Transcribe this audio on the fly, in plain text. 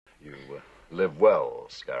You live well,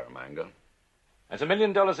 Scaramanga. At $1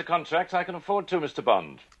 million a contract, I can afford to, Mr.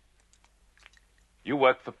 Bond. You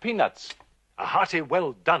work for peanuts. A hearty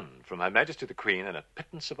well done from Her Majesty the Queen and a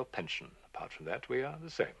pittance of a pension. Apart from that, we are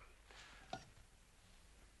the same.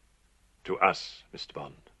 To us, Mr.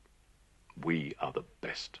 Bond, we are the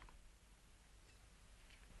best.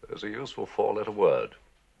 There's a useful four-letter word,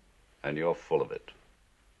 and you're full of it.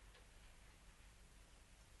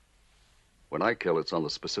 When I kill, it's on the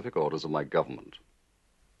specific orders of my government.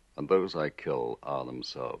 And those I kill are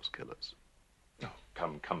themselves killers. Oh,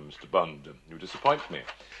 come, Mr. Bond. You disappoint me.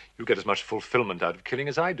 You get as much fulfillment out of killing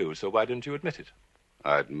as I do, so why don't you admit it?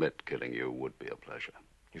 I admit killing you would be a pleasure.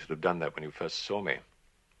 You should have done that when you first saw me.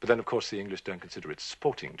 But then, of course, the English don't consider it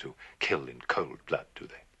sporting to kill in cold blood, do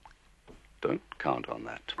they? Don't count on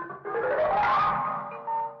that.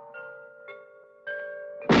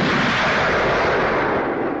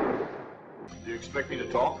 Do you expect me to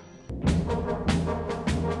talk?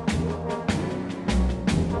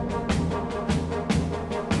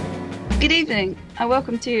 Good evening, and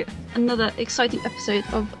welcome to another exciting episode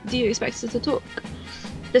of Do You Expect Us to Talk?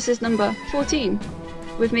 This is number 14,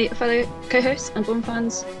 with me, fellow co-hosts and Bond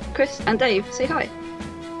fans, Chris and Dave. Say hi.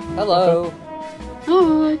 Hello.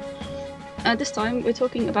 Hi. This time we're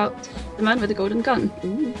talking about The Man with the Golden Gun.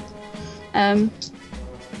 Ooh.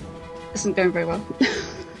 This isn't going very well.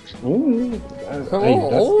 Ooh.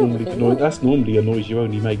 Hey, that's normally a noise you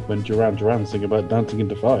only make when Duran Duran sing about dancing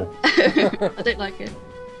into fire. I don't like it.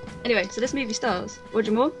 Anyway, so this movie stars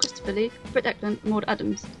Roger Moore, Christopher Lee, Britt Eklund, Maud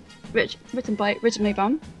Adams. Written by Richard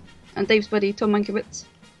Maybaum and Dave's buddy Tom Mankiewicz.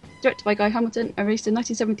 Directed by Guy Hamilton and released in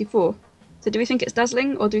 1974. So do we think it's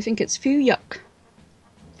dazzling or do we think it's phew yuck?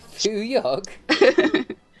 Phew yuck?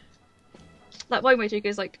 Like wine waiter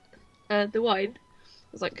goes like, the wine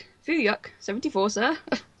was like, phew yuck, 74 sir.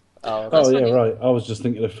 Oh funny. yeah, right. I was just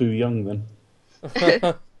thinking of Fu Young then.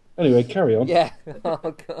 Anyway, carry on. Yeah. Oh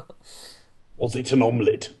god. Was it an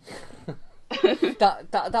omelette?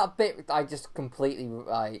 that bit I just completely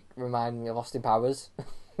reminded me of Austin Powers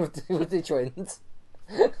with the twins.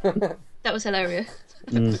 That was hilarious.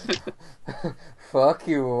 Fuck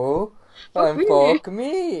you. And fuck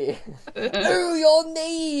me. Oh, your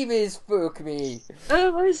name is fuck me.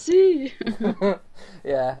 Oh, I see.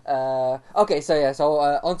 Yeah. Okay, so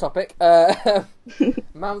on topic. Man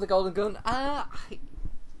with the Golden Gun. I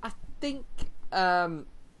think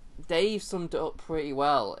Dave summed it up pretty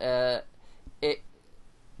well.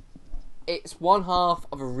 It's one half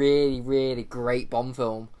of a really, really great Bond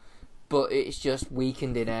film, but it's just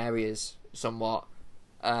weakened in areas somewhat.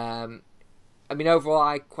 I mean, overall,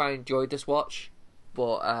 I quite enjoyed this watch,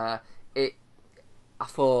 but I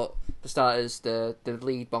thought, for starters, the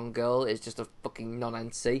lead Bond girl is just a fucking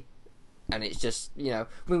non-entity, and it's just,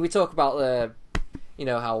 when we talk about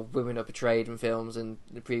how women are portrayed in films and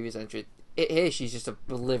the previous entry, here she's just a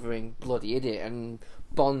blithering bloody idiot, and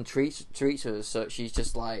Bond treats her as such. She's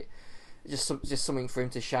just like just something for him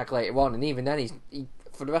to shag later on, and even then he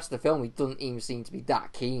for the rest of the film he doesn't even seem to be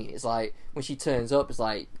that keen. It's like when she turns up, it's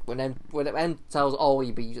like when M tells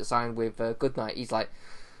you'll be assigned with Goodnight, he's like,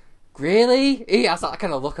 really? He has that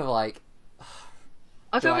kind of look of like,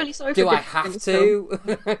 I feel really sorry for do I have to?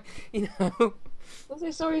 What was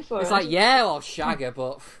I sorry for? It's like, yeah, I'll shag her,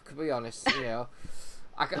 but to be honest,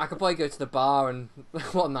 I could probably go to the bar and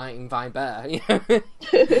one night and find better,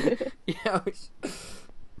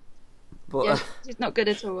 But, yeah, she's not good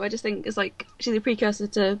at all. I just think it's like she's a precursor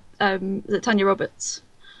to Tanya Roberts,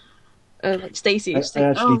 like Stacey.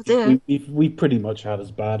 We pretty much had as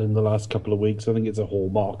bad in the last couple of weeks. I think it's a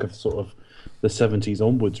hallmark of sort of the 70s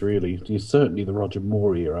onwards, really. He's certainly the Roger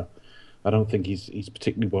Moore era. I don't think he's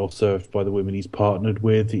particularly well served by the women he's partnered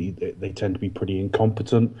with. They tend to be pretty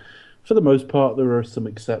incompetent. For the most part, there are some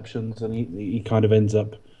exceptions, and he kind of ends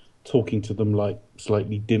up talking to them like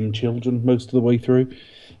slightly dim children most of the way through.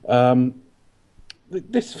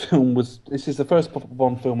 This is the first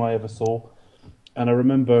Bond film I ever saw, and I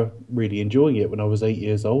remember really enjoying it when I was 8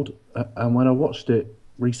 years old. And when I watched it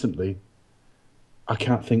recently, I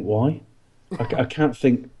can't think why. I can't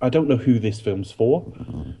think. I don't know who this film's for.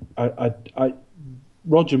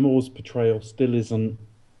 Roger Moore's portrayal still isn't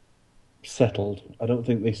settled. I don't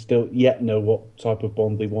think they still yet know what type of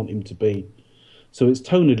Bond they want him to be. So it's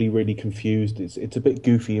tonally really confused. It's a bit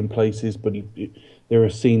goofy in places, but there are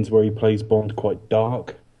scenes where he plays Bond quite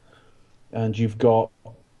dark, and you've got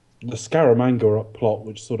the Scaramanga plot,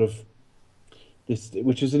 which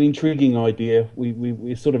is an intriguing idea.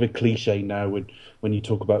 We're sort of a cliche now when you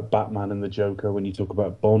talk about Batman and the Joker, when you talk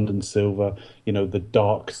about Bond and Silver, the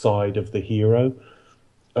dark side of the hero.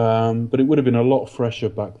 but it would have been a lot fresher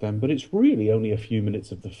back then. But it's really only a few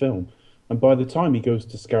minutes of the film, and by the time he goes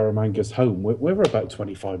to Scaramanga's home, we're about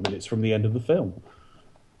 25 minutes from the end of the film.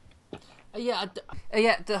 Yeah,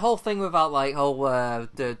 the whole thing about like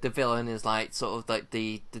the villain is like sort of like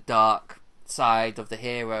the dark side of the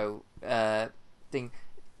hero thing.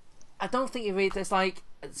 I don't think it really. It's like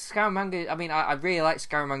Scaramanga. I mean, I really like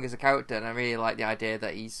Scaramanga as a character, and I really like the idea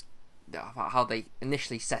that he's how they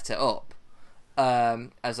initially set it up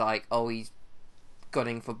as like, oh, he's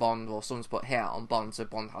gunning for Bond, or someone's put hit on Bond, so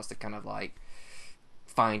Bond has to kind of like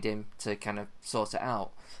find him to kind of sort it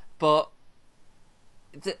out. But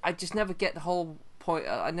I just never get the whole point.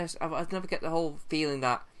 I never get the whole feeling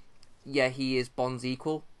that he is Bond's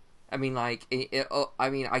equal. I mean, like,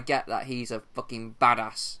 I get that he's a fucking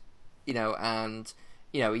badass, and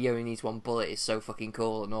he only needs one bullet is so fucking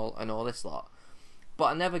cool and all this lot. But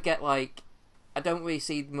I never get like, I don't really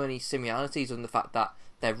see many similarities on the fact that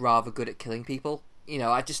they're rather good at killing people.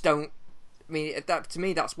 I just don't. I mean, to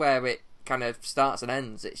me, that's where it kind of starts and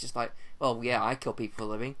ends. It's just like, well, yeah, I kill people for a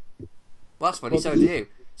living. Well, that's funny. So do you.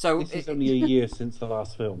 So this is only a year since the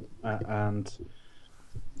last film, and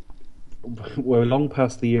we're long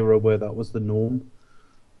past the era where that was the norm,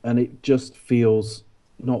 and it just feels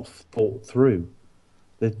not thought through.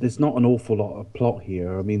 There's not an awful lot of plot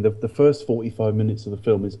here. I mean, the first 45 minutes of the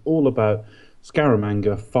film is all about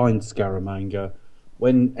Scaramanga finds Scaramanga.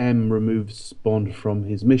 When M removes Bond from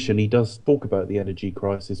his mission, he does talk about the energy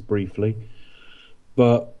crisis briefly,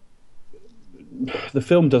 but the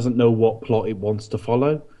film doesn't know what plot it wants to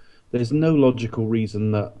follow. There's no logical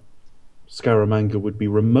reason that Scaramanga would be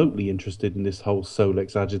remotely interested in this whole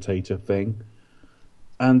Solex agitator thing.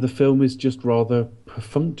 And the film is just rather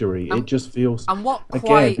perfunctory. It just feels... And what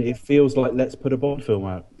again, it feels like, let's put a Bond film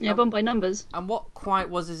out. Yeah, Bond by numbers. And what quite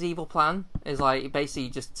was his evil plan? Is like, basically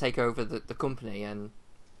just take over the company and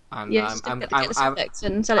just get the subjects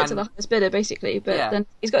and sell it to the highest bidder, basically. But then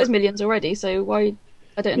he's got his millions already, so why...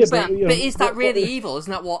 I don't understand. But is that really evil?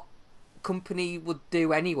 Isn't that what company would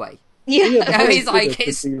do anyway? Yeah. I mean,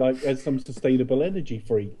 it's like as some sustainable energy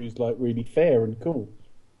freak who's like really fair and cool.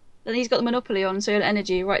 Then he's got the monopoly on solar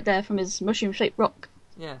energy right there from his mushroom-shaped rock.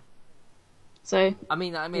 Yeah. So. I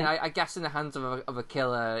mean, I guess in the hands of a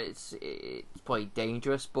killer, it's probably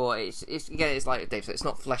dangerous, but it's again, it's like Dave said, it's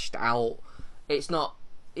not fleshed out. It's not,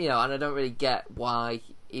 and I don't really get why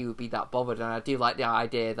he would be that bothered. And I do like the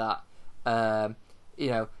idea that.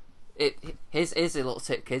 Here's a little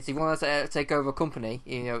tip, kids. If you want to take over a company,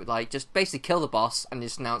 like just basically kill the boss and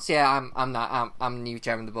just announce, I'm the new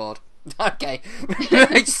chairman of the board. Okay.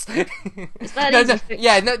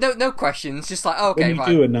 No questions. Just like, okay.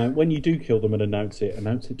 When you do kill them and announce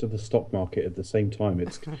it to the stock market at the same time.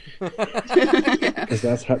 It's because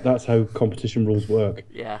that's how competition rules work.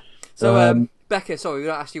 Yeah. So, Becca, sorry, we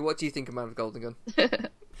don't ask you. What do you think of Man with the Golden Gun?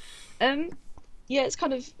 Yeah,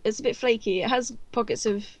 it's a bit flaky. It has pockets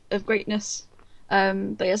of greatness,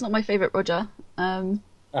 but it's not my favourite Roger.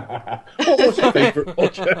 What's your favourite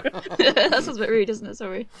Roger? That sounds a bit rude, doesn't it?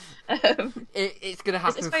 Sorry. It's going to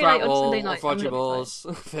happen very throughout late on all Sunday of night, Roger I'm Moore's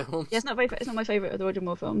films. Yeah, it's not my favourite of the Roger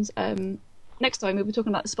Moore films. Next time we'll be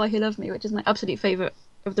talking about The Spy Who Loved Me, which is my absolute favourite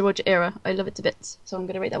of the Roger era. I love it to bits, so I'm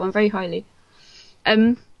going to rate that one very highly.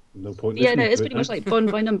 No point. It's pretty much like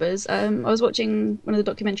Bond by numbers. I was watching one of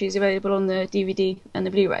the documentaries available on the DVD and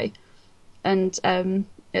the Blu-ray, and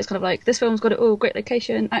it's kind of like, this film's got it all: great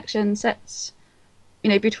location, action, sets,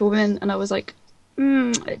 beautiful women. And I was like,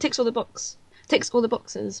 it ticks all the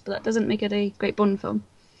boxes, but that doesn't make it a great Bond film.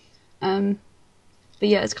 But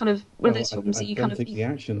yeah, it's kind of one of those films that you kind of. I don't think the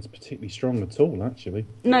action's particularly strong at all, actually.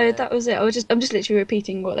 No, that was it. I'm just literally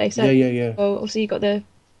repeating what they said. Yeah. Well, obviously you got the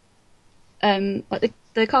like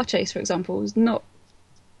the car chase, for example, was not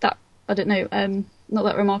that, I don't know, not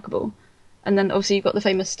that remarkable. And then obviously you've got the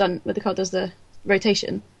famous stunt where the car does the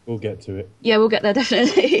rotation. We'll get to it. Yeah, we'll get there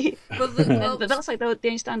definitely. But that's like the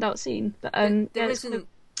only standout scene. But there isn't kind of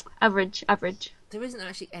average. There isn't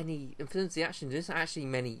actually any, in terms of the action, there isn't actually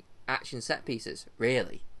many action set pieces,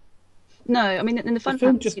 really. No, I mean in the fun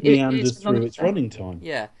film just meanders through its running time.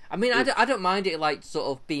 Yeah, I mean I don't mind it like sort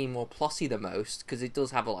of being more plossy than most, because it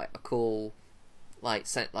does have a cool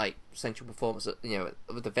central performance,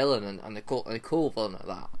 with the villain and a cool villain at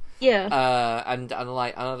that. Yeah. And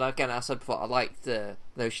again, as I said before, I like the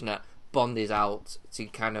notion that Bond is out to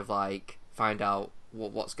kind of like find out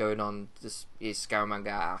what's going on. Is Scaramanga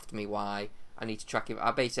after me? Why? I need to track him.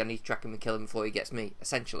 I need to track him and kill him before he gets me,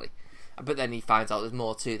 essentially. But then he finds out there's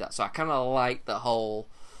more to that. So I kind of like the whole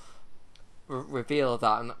reveal of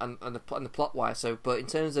that and the plot wise. So, but in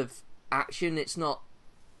terms of action, it's not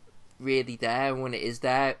really there. And when it is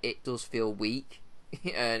there, it does feel weak.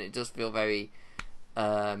 and it does feel very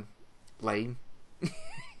lame.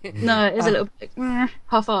 No, it is a little bit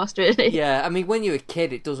half-assed, really. Yeah, I mean, when you're a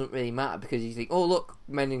kid, it doesn't really matter because you think, oh look,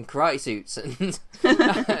 men in karate suits and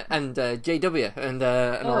and JW and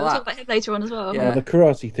all We'll that. talk about him later on as well. Yeah. The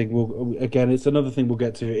karate thing will again. It's another thing we'll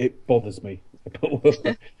get to. It bothers me. All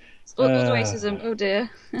the racism. Oh dear.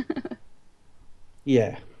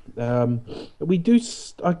 Yeah, we do.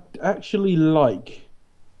 I actually like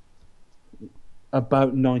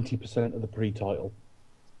about 90% of the pre-title.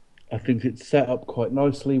 I think it's set up quite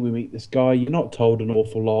nicely. We meet this guy. You're not told an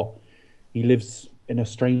awful lot. He lives in a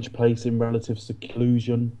strange place in relative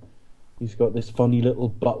seclusion. He's got this funny little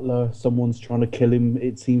butler. Someone's trying to kill him.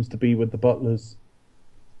 It seems to be with the butler's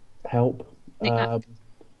help.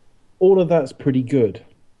 All of that's pretty good.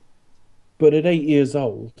 But at 8 years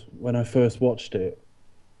old, when I first watched it,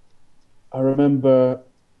 I remember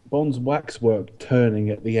Bond's waxwork turning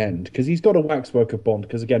at the end, because he's got a waxwork of Bond.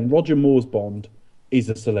 Because again, Roger Moore's Bond is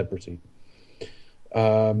a celebrity.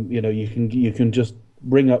 You can just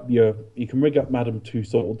rig up Madame Two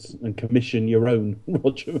Swords and commission your own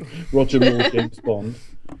Roger Moore James Bond.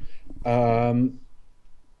 And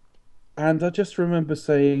I just remember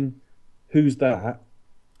saying, "Who's that?"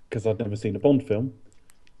 Because I'd never seen a Bond film.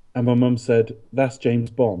 And my mum said, "That's James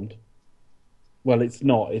Bond." Well, it's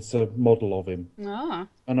not. It's a model of him. Ah.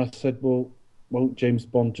 And I said, "Well, won't James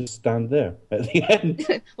Bond just stand there at the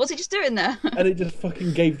end?" What's he just doing there? And it just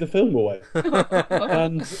fucking gave the film away.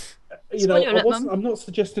 And I'm not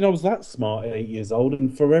suggesting I was that smart at 8 years old.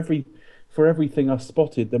 And for everything I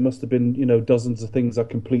spotted, there must have been dozens of things I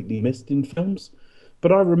completely missed in films.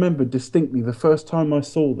 But I remember distinctly the first time I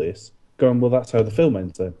saw this, going, "Well, that's how the film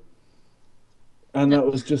ends then." And that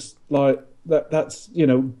was just like that's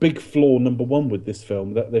big flaw number one with this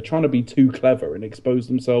film, that they're trying to be too clever and expose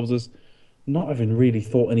themselves as not having really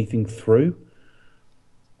thought anything through.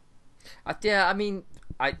 I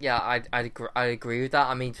agree with that.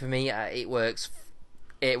 I mean, for me, it works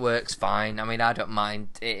fine. I mean, I don't mind.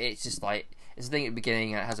 It's just like, it's a thing at the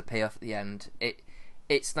beginning and it has a payoff at the end.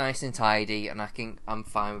 It's nice and tidy, and I think I'm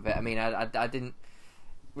fine with it. I mean, I didn't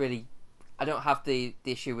really, I don't have the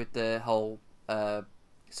issue with the whole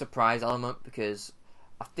surprise element, because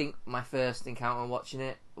I think my first encounter watching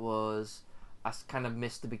it was I kind of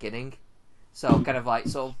missed the beginning, so kind of like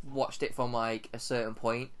sort of watched it from like a certain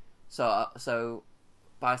point. So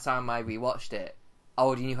by the time I rewatched it, I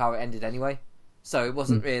already knew how it ended anyway. So it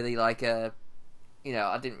wasn't really like I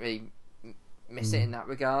didn't really miss it in that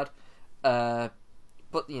regard. But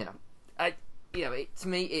to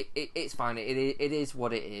me, it's fine. It is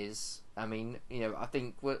what it is. I mean, I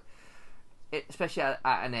think especially at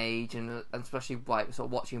an age, and especially like sort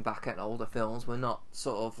of watching back at older films, we're not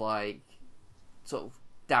sort of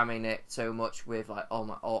damning it so much with like, oh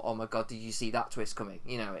my god, did you see that twist coming?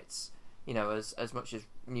 It's as much as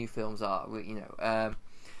new films are,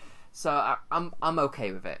 so I'm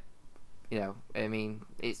okay with it. I mean,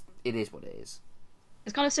 it is what it is.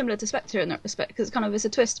 It's kind of similar to Spectre in that respect, because it's a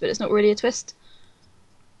twist, but it's not really a twist.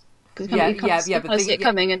 But see it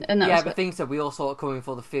coming, and but things that we all saw it coming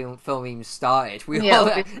before the film even started. When they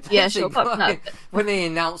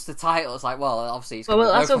announced the title, it's like, well, obviously it's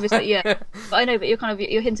that's obviously, yeah. But I know, but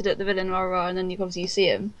you're hinted at the villain, and then you see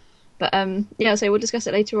him. But so we'll discuss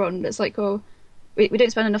it later on. But it's like, we don't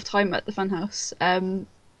spend enough time at the funhouse, and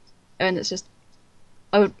it's just,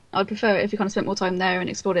 I'd prefer it if you kind of spent more time there and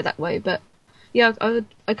explored it that way. But yeah, I'd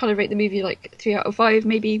kind of rate the movie like 3 out of 5,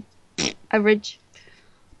 maybe average.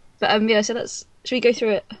 But so should we go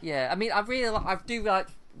through it? Yeah, I mean, I do like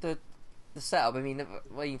the setup. I mean,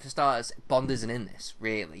 for starters, Bond isn't in this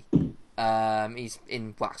really. He's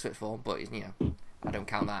in waxwork form, but I don't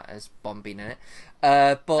count that as Bond being in it.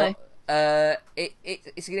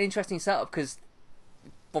 It's an interesting setup, because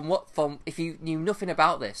from if you knew nothing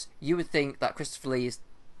about this, you would think that Christopher Lee is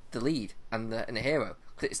the lead and the hero.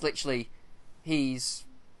 Because it's literally he's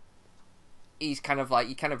kind of like,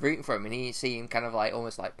 you're kind of rooting for him, and you see him kind of like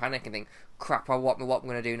almost like panic and think, crap, what am I going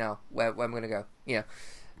to do now? Where am I going to go?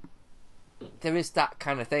 There is that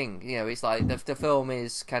kind of thing. It's like the film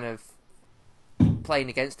is kind of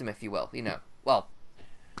playing against him, if you will. Well,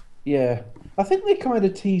 yeah, I think they kind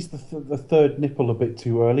of teased the third nipple a bit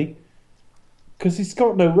too early, because he's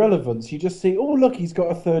got no relevance. You just see, oh look, he's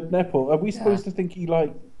got a third nipple. Are we supposed to think he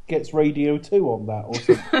like gets Radio 2 on that or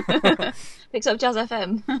something? Picks up Jazz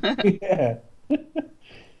FM. Yeah.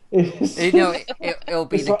 It'll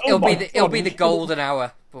be the golden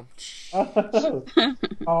hour.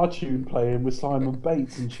 Our tune playing with Simon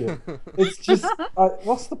Bates and shit. It's just,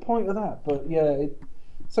 what's the point of that? But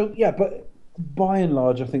but by and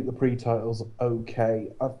large, I think the pre-title's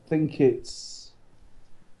okay. I think it's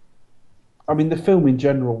I mean, the film in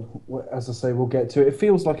general, as I say, we'll get to it. It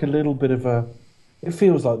feels like a little bit of a. It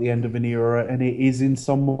feels like the end of an era, and it is in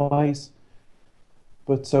some ways.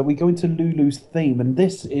 But we go into Lulu's theme, and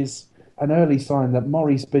this is an early sign that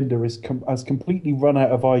Maurice Binder has completely run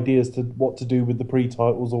out of ideas to what to do with the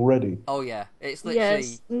pre-titles already. Oh yeah, it's Yeah, literally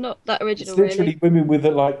it's not that original, It's literally really. women with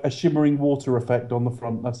a shimmering water effect on the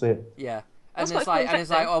front. That's it. yeah. That's And it's quite like, cool and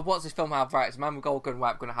it's like, effect, oh, what's this film have? Right, it's a man with a gold gun.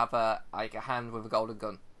 Right, we're gonna have a hand with a golden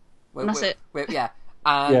gun. And that's it. Yeah,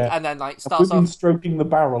 and Yeah. and then like starts Women off. stroking the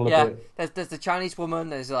barrel a Yeah, bit. there's the Chinese woman.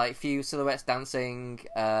 There's like a few silhouettes dancing.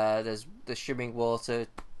 There's the shimmering water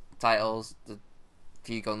titles. The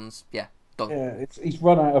few guns. Yeah, done. Yeah, he's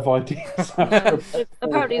run out of ideas.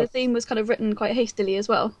 Apparently, the theme was kind of written quite hastily as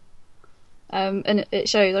well. And it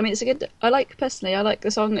shows. I mean, it's a good. I like the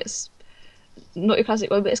song. It's not your classic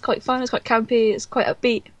one, but it's quite fun. It's quite campy. It's quite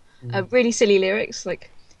upbeat. Really silly lyrics like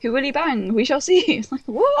 "Who will he bang? We shall see." It's like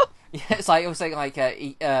what? Yeah, it's like it was like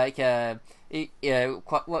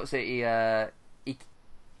what was it?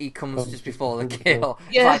 He comes just before the kill.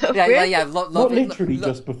 Yeah, It's like, really? Not literally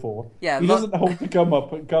just before. Yeah, he doesn't hold the gun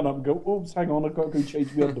up and go, oops, hang on, I've got to go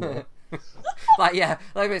change my underwear. like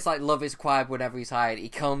it's like love is required whenever he's hired. He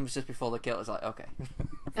comes just before the kill. It's like okay.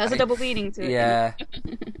 It has a double meaning to it. Yeah.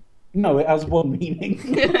 No, it has one meaning.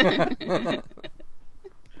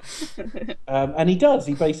 And he does.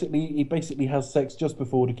 He basically has sex just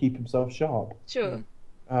before to keep himself sharp. Sure.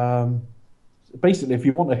 Basically, if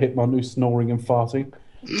you want a hitman who's snoring and farting,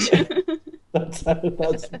 that's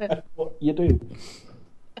what you do.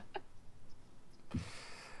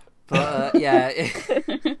 But yeah.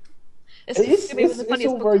 It's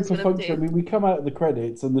all very perfunctory. I mean, we come out of the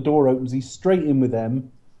credits and the door opens. He's straight in with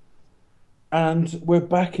them, and we're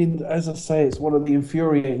back in. As I say, it's one of the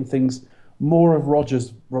infuriating things. More of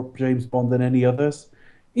James Bond than any others.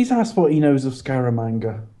 He's asked what he knows of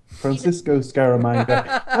Scaramanga, Francisco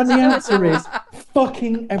Scaramanga, and the answer is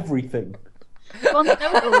fucking everything. Well, no,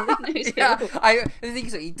 Yeah, I think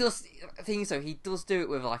so. He does. I think so. He does do it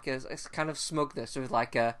with like a kind of smugness, with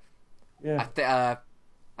like a. Yeah.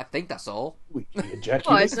 I think that's all. We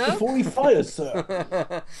ejaculate before he fires,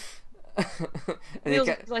 sir. Real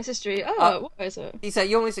life history. Oh, what is it? He said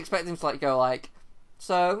you always expect him to like go like,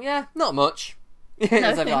 so yeah, not much. No,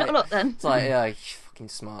 So, not a lot then. It's like, yeah, you fucking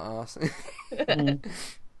smart ass.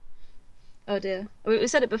 Oh dear. We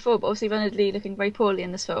said it before, but obviously Leonard Lee looking very poorly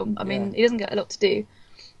in this film. I mean, he doesn't get a lot to do,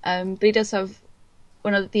 but he does have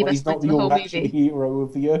one of the best lines in the whole movie. He's not the hero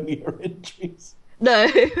of the earlier entries. No.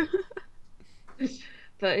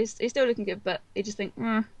 But he's still looking good, but you just think,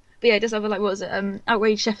 But yeah, he does have, like, what was it?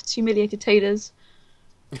 Outraged chefs, humiliated tailors.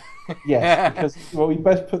 Yes, because, well, we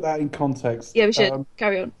best put that in context. Yeah, we should.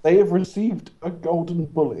 Carry on. They have received a golden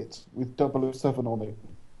bullet with 007 on it.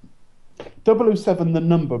 007 the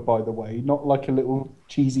number, by the way, not like a little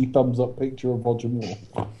cheesy thumbs-up picture of Roger Moore.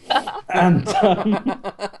 And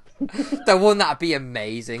the one that'd be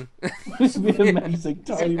amazing. this would be amazing.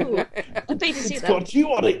 Tiny. Cool. I'd pay to see It's that. got you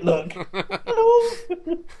on it, look.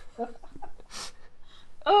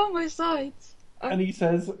 Oh, my sides. And he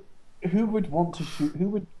says, who would want to shoot, who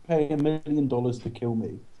would pay $1 million to kill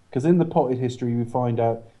me? Because in the potted history, we find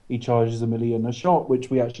out he charges $1 million a shot,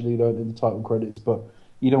 which we actually learned in the title credits, but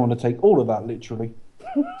you don't want to take all of that literally.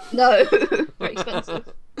 No. Very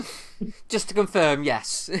expensive. Just to confirm,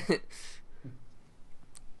 yes.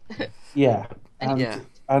 Yeah.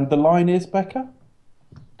 And the line is, Becca?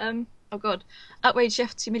 Oh god. Outraged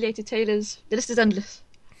chefs, humiliated tailors. The list is endless.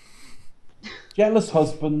 Jealous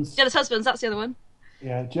husbands. Jealous husbands, that's the other one.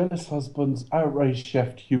 Yeah, jealous husbands, outraged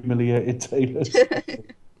chef, humiliated tailors.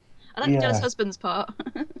 I like the jealous husbands part.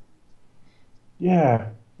 Yeah.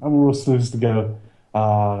 And we're all supposed to go,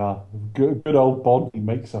 good old Bond, he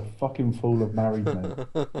makes a fucking fool of married men.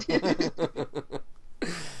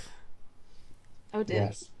 Oh dear.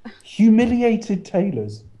 Yes. Humiliated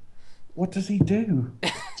tailors. What does he do?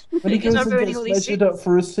 When he He's goes not and ruining gets all these measured up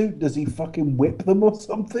for a suit, does he fucking whip them or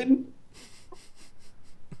something?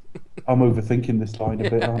 I'm overthinking this line a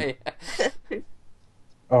bit, aren't I?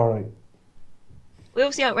 Alright. We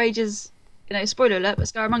obviously outrages, spoiler alert, but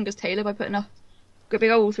Scaramanga's tailor by putting a big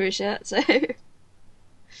hole through his shirt, so...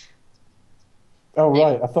 Oh,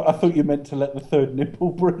 right. I thought you meant to let the third nipple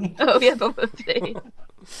breathe. Oh, yeah, probably.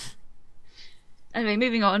 Anyway,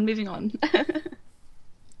 moving on.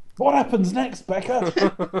 What happens next,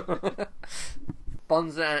 Becca?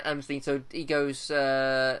 Bond's at Epstein, so he goes.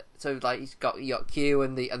 He's got Q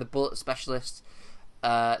and the bullet specialist.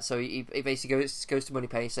 So he basically goes to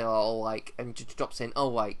Moneypenny, so and he just drops in,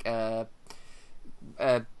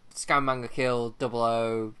 Scaramanga killed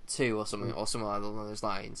 002 or something along those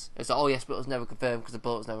lines. It's like, oh yes, but it was never confirmed because the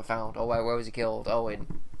bullet was never found. Oh, where was he killed? Oh, in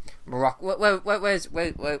Morocco. Where's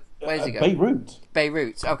he go?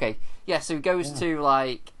 Beirut. Okay. Yeah, so he goes to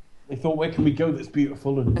like. They thought, where can we go that's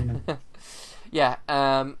beautiful and. Yeah,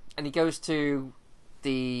 and he goes to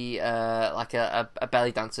the like a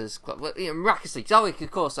belly dancers club. Miraculously,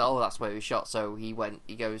 of course, that's where he was shot. So he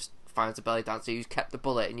goes, finds a belly dancer who's kept the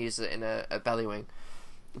bullet and uses it in a belly ring.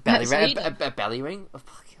 A belly ring?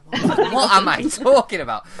 What am I talking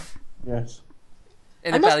about? Yes.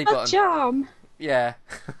 In a belly button. Charm. Yeah.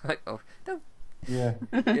 Oh, don't. Yeah.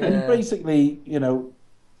 And basically,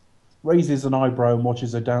 raises an eyebrow and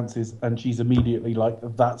watches her dances, and she's immediately like,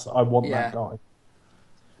 I want that guy.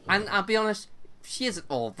 And I'll be honest, she isn't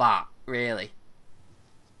all that, really.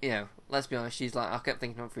 Let's be honest, she's like, I kept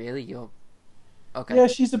thinking, really? You're... Okay. Yeah,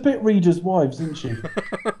 she's a bit Reader's Wives, isn't she?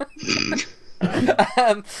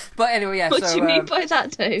 But anyway, yeah. What do you mean by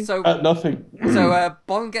that, Dave? Nothing. So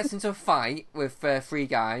Bond gets into a fight with three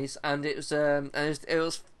guys, and it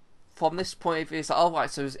was from this point of view. It's like, oh right,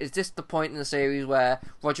 so is this the point in the series where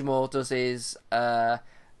Roger Moore does his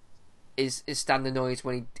standard noise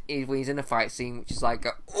when he's in a fight scene, which is like,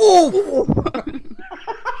 oh.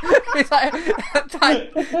 It's like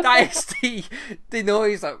that is the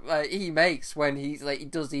noise that he makes when he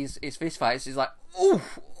does his fist fights. He's like, ooh,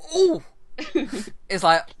 ooh. It's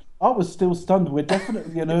like, I was still stunned. We're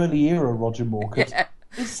definitely an early era Roger Moore, because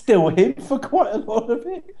it's still him for quite a lot of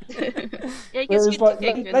it. Yeah, whereas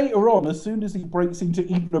later on, as soon as he breaks into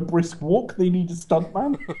even a brisk walk, they need a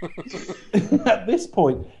stuntman. At this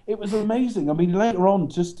point, it was amazing. I mean, later on,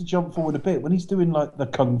 just to jump forward a bit, when he's doing like the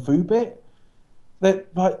kung fu bit, that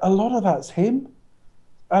like a lot of that's him.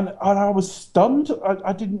 And I was stunned.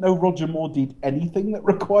 I didn't know Roger Moore did anything that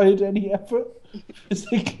required any effort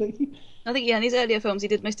physically. I think, in his earlier films, he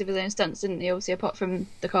did most of his own stunts, didn't he? Obviously, apart from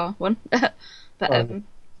the car one. But,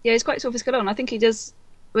 he's quite sort of physical on. I think he does...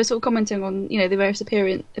 We're sort of commenting on, the various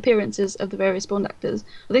appearances of the various Bond actors.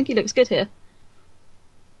 I think he looks good here.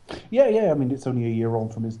 Yeah. I mean, it's only a year on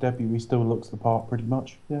from his debut. He still looks the part, pretty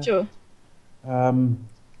much. Yeah. Sure.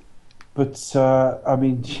 But, I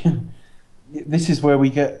mean... This is where we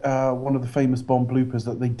get one of the famous Bond bloopers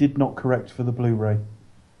that they did not correct for the Blu-ray.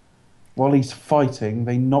 While he's fighting,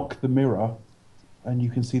 they knock the mirror, and you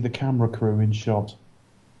can see the camera crew in shot.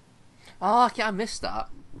 Oh, okay, I missed that.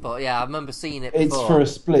 But yeah, I remember seeing it before. It's for a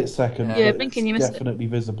split second. Yeah, blinking, you missed it. Definitely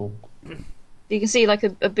visible. You can see like a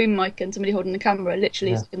boom mic and somebody holding the camera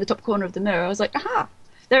literally in the top corner of the mirror. I was like, aha,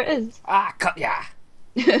 there it is. Ah, cut ya.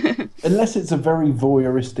 Unless it's a very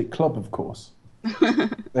voyeuristic club, of course.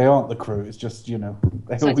 They aren't the crew. It's just, they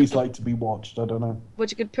always like to be watched. I don't know.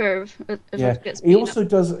 What a good perv. He also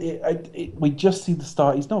does. We just see the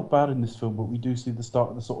start. He's not bad in this film, but we do see the start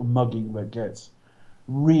of the sort of mugging that gets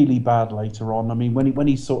really bad later on. I mean, when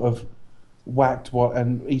he's sort of whacked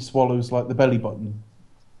and he swallows like the belly button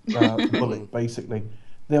bullet, basically.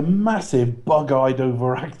 The massive bug-eyed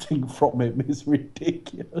overacting from him is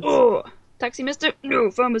ridiculous. Oh, taxi, mister? No,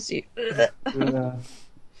 pharmacy. Yeah.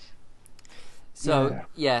 So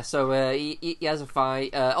he has a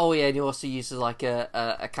fight. And he also uses like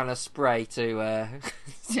a kind of spray to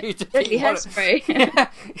deadly hairspray.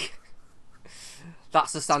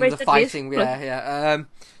 That's the standard of fighting. Yeah.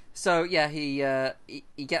 So he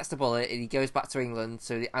gets the bullet and he goes back to England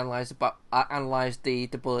to analyse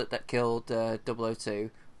the bullet that killed 002.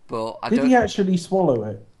 But did he actually swallow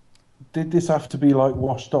it? Did this have to be like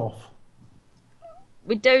washed off?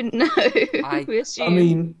 We don't know. We assume. I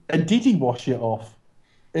mean, and did he wash it off?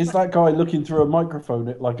 Is that guy looking through a microphone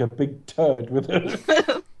at like a big turd with a...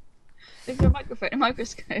 Looking through a microphone, a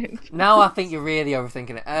microscope. Now I think you're really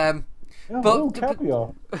overthinking it. But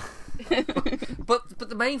caviar. But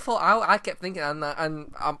the main thought I kept thinking,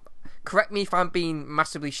 and correct me if I'm being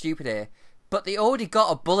massively stupid here, but they already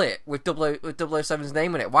got a bullet with 007's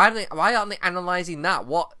name on it. Why aren't they analysing that?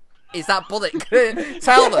 What is that bullet going to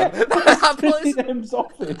tell them? It's in M's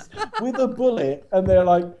office with a bullet, and they're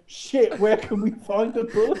like, shit, where can we find a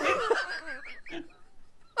bullet?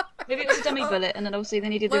 Maybe it was a dummy bullet, and then obviously they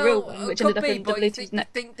needed the real one, which ended up in WT's neck.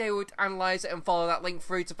 I think they would analyse it and follow that link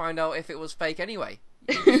through to find out if it was fake anyway.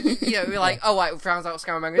 We're like, oh, right, we found out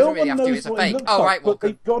Scaramanga doesn't really have to, it's a fake. Oh, right, well, but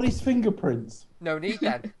they've got his fingerprints. No need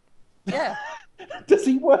then. Yeah. Does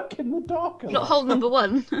he work in the dark? Not hole number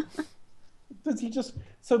one. Does he just...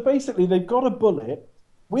 So basically, they've got a bullet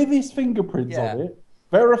with his fingerprints on it,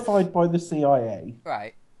 verified by the CIA.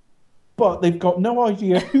 Right. But they've got no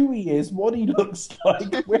idea who he is, what he looks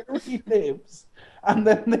like, where he lives, and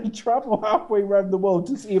then they travel halfway around the world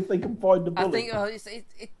to see if they can find a bullet. I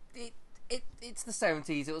think it's the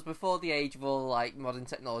 70s. It was before the age of all like modern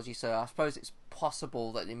technology, so I suppose it's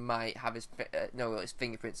possible that they might have know what his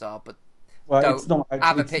fingerprints are, but Well, don't it's not have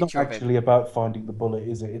actually, a picture of him. about finding the bullet,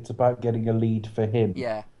 is it? It's about getting a lead for him.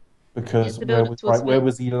 Yeah. Because the build-up towards where me.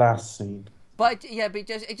 was he last seen? But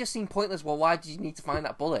it just seemed pointless. Well, why did you need to find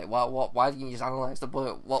that bullet? Why didn't you just analyze the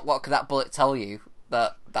bullet? What could that bullet tell you?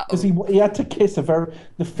 That Because he had to kiss the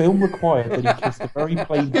film required that he kissed a very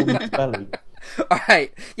plain woman's belly. All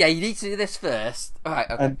right, yeah, you need to do this first. All right,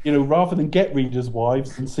 okay. And rather than get readers'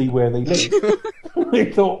 wives and see where they live, they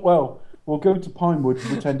thought, well, we'll go to Pinewood and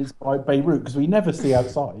pretend it's by Beirut because we never see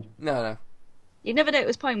outside. No, You never know it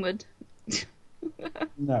was Pinewood.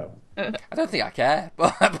 No. I don't think I care.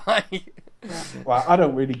 But Well, I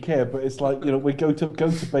don't really care, but it's like we go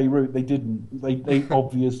to Beirut. They didn't. They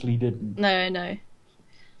obviously didn't. No.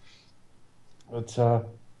 But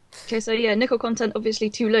Okay, so yeah, nickel content obviously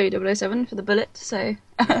too low, 007 for the bullet. So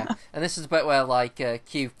yeah. And this is the bit where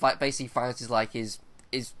Q basically finds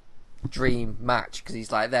his dream match because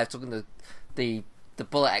he's like there talking to the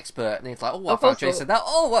bullet expert, and he's like, oh, I found Trace and that.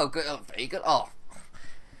 Oh, well, good, very good. Oh,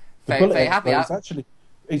 the very, bullet very happy. expert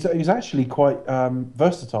he's actually quite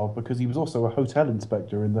versatile because he was also a hotel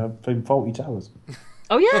inspector in the film Fawlty Towers.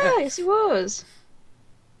 oh yeah, yes he was.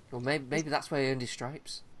 Well, maybe that's where he earned his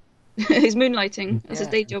stripes. He's moonlighting as his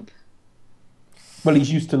day job. Well, he's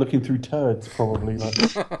used to looking through turds, probably.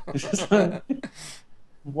 It's just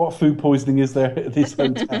what food poisoning is there at this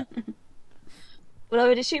hotel? Well, I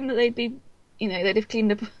would assume that they'd have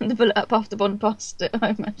cleaned the bullet up after Bond passed it,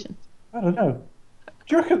 I imagine. I don't know.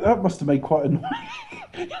 Do you reckon that must have made quite annoying?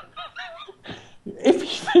 Do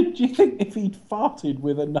you think if he'd farted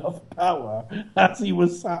with enough power as he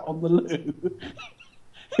was sat on the loo,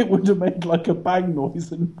 it would have made like a bang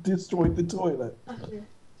noise and destroyed the toilet?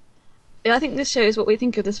 Yeah, I think this shows what we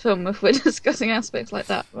think of this film if we're discussing aspects like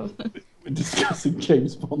that. We're discussing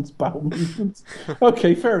James Bond's bowel movements.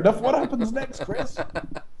 Okay, fair enough. What happens next, Chris?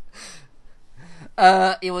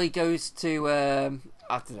 He goes to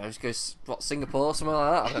I don't know, he goes Singapore or something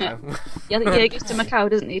like that. I don't know. Yeah, he goes to Macau,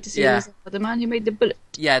 doesn't he, to see the man who made the bullet.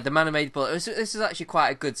 Yeah, the man who made the bullet. This is actually quite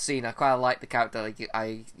a good scene. I quite like the character. Like,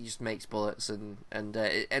 he just makes bullets, and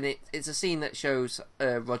it's a scene that shows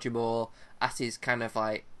Roger Moore at his kind of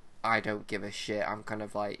like, I don't give a shit. I'm kind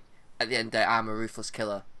of like, at the end of the day, I'm a ruthless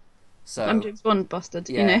killer. So I'm James Bond, bastard.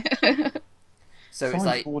 Yeah. So Signs it's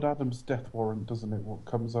like Lord Adam's death warrant, doesn't it? What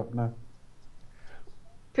comes up now?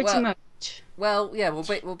 Pretty much. Well, yeah.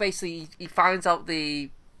 Well, basically, he finds out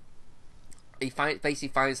basically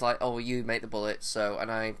finds like, oh, you make the bullets. So,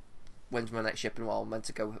 and I went to my next ship, and I'm meant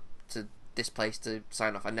to go to this place to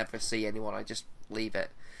sign off. I never see anyone. I just leave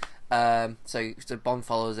it. So Bond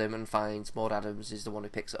follows him and finds Maud Adams is the one who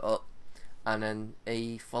picks it up, and then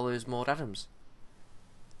he follows Maud Adams.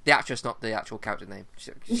 The actress, not the actual character name.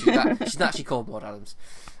 She's not actually called Maud Adams.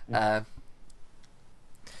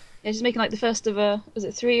 Yeah, she's making like the first of was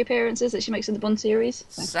it 3 appearances that she makes in the Bond series?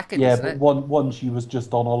 Second, Yeah, isn't but it? one she was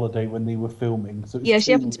just on holiday when they were filming. So Yeah,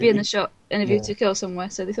 she happened to be in the shot in A View to Kill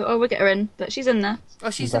somewhere, so they thought, oh, we'll get her in, but she's in there.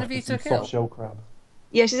 Oh, she's in A View to Kill. Soft shell crab.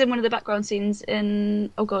 Yeah, she's in one of the background scenes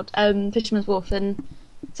in Fisherman's Wharf in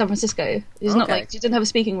San Francisco. She's not Okay. she didn't have a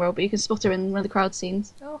speaking role, but you can spot her in one of the crowd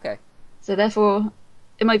scenes. Oh, okay. So therefore,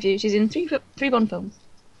 in my view, she's in three Bond films.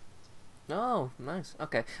 Oh, nice.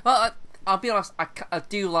 Okay. Well, I'll be honest. I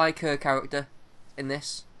do like her character in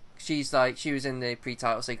this. She's like, she was in the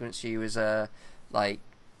pre-title sequence. She was like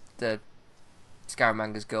the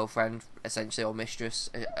Scaramanga's girlfriend, essentially, or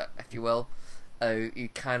mistress, if you will, who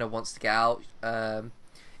kind of wants to get out.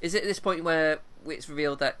 Is it at this point where it's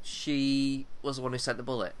revealed that she was the one who sent the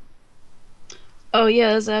bullet? Oh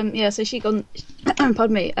yeah, so she gone.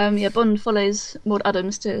 Pardon me. Bond follows Maud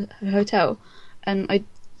Adams to her hotel, and I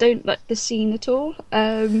don't like the scene at all.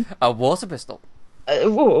 A water pistol.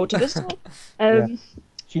 Water pistol.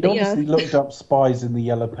 She'd obviously looked up spies in the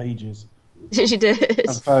yellow pages She did.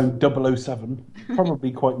 and found 007,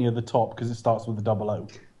 probably quite near the top because it starts with a 00.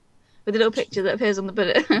 With a little picture that appears on the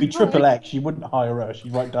bullet. It'd be triple X, she wouldn't hire her,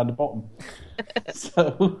 she'd right down the bottom.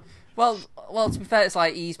 So, Well, to be fair, it's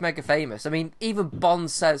like he's mega famous. I mean, even Bond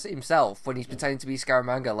says himself when he's pretending to be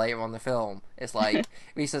Scaramanga later on in the film. It's like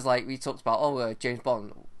he says, like we talked about, James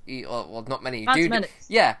Bond. Well, not many who do. Menace.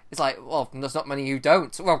 Yeah, it's like, well, there's not many who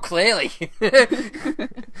don't. Well, clearly. He's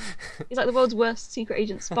like the world's worst secret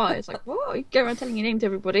agent spy. It's like, what? You go around telling your name to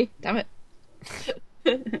everybody. Damn it.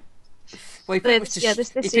 Well, he pretty much,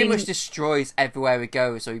 much destroys everywhere he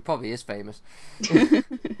goes, so he probably is famous. Who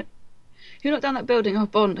knocked down that building? Oh,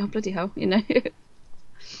 Bond. Oh, bloody hell, Yeah,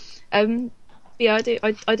 I do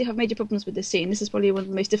have major problems with this scene. This is probably one of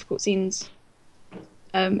the most difficult scenes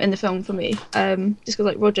in the film for me. Just because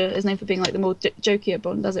like Roger is known for being like the more jokier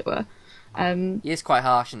Bond, as it were. He is quite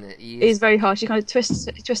harsh in it. He's very harsh. He kind of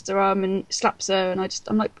twists her arm and slaps her, and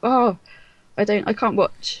I'm like, oh, I can't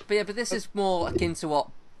watch. But this is more akin to what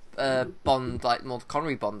Bond, like more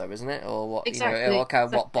Connery Bond, though, isn't it? Or what exactly, or kind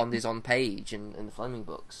of what Bond is on page in the Fleming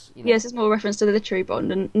books. You know? Yes, it's more a reference to the literary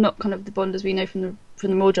Bond, and not kind of the Bond as we know from the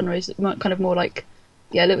more genres. Kind of more like,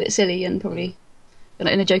 a little bit silly and probably in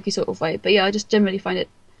a jokey sort of way. But yeah, I just generally find it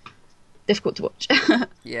difficult to watch.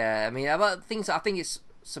 Yeah, I mean, about things. I think it's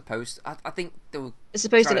supposed. I think they were. It's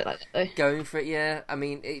supposed to look like that, though. Going for it, yeah. I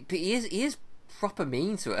mean, but he is proper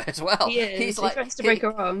mean to her as well. Yeah, he's like threatens to break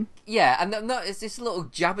her arm. Yeah, and no, it's this little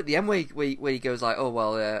jab at the end where he goes like, oh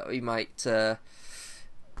well, he might.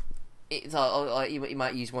 It's like, he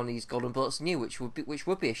might use one of these golden bullets on you, which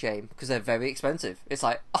would be a shame because they're very expensive. It's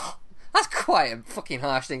like, oh, that's quite a fucking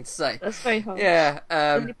harsh thing to say. That's very harsh. Yeah.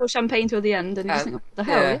 And you pour champagne till the end, and you just think, what the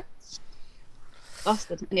hell? Yeah.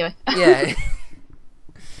 Bastard. Anyway. Yeah.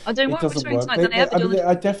 I'm doing more It doesn't returning work. tonight than I ever do.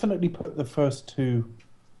 I definitely put the first two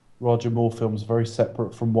Roger Moore films very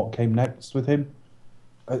separate from what came next with him.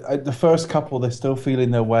 The first couple, they're still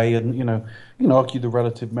feeling their way, and you can argue the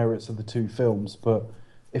relative merits of the two films. But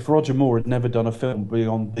if Roger Moore had never done a film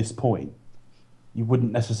beyond this point, you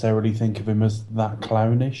wouldn't necessarily think of him as that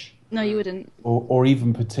clownish. No, you wouldn't. Or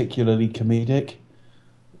even particularly comedic.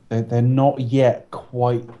 They're not yet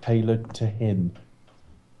quite tailored to him.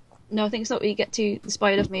 No, I think it's not where you get to The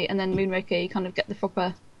Spy Who Loved Me and then Moonraker, you kind of get the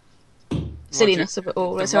proper silliness of it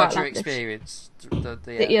all. The It's so Roger outlandish. experience.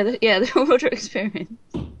 The Roger experience.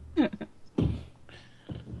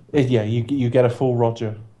 Yeah, you get a full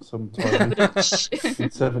Roger sometime in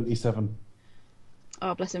 77.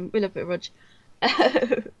 Oh, bless him. We love a bit of Rog.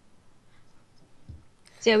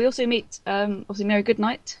 So yeah, we also meet obviously Mary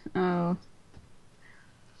Goodnight.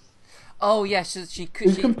 Oh yeah, so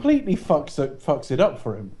Who completely fucks it up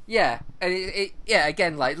for him. Yeah, and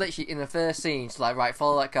again, like literally in the first scene, it's like, right,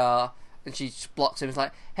 follow that car, and she just blocks him. It's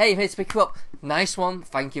like, hey, I'm here to pick you up. Nice one,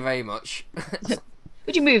 thank you very much.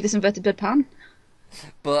 Would you move this inverted bed pan?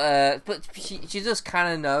 But she does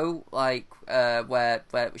kind of know like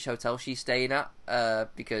which hotel she's staying at,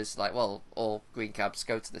 because like, well, all green cabs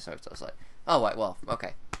go to this hotel. It's like, oh right, well,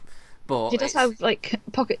 okay. But She does have like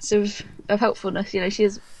pockets of helpfulness.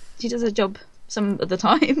 She does her job some of the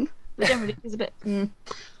time, but generally she's a bit.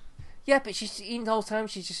 Yeah, but she's even the whole time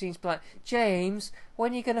she just seems to be like, James,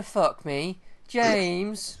 when are you gonna fuck me,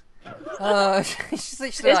 James? She's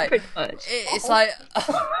literally like, pretty much. it's like,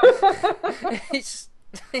 it's.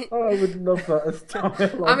 Oh, I would love that as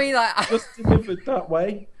time. I mean, like, just delivered that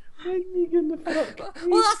way. When are you gonna fuck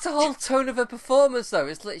me? Well, that's the whole tone of her performance, though.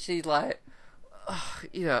 It's literally like,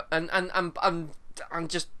 and I'm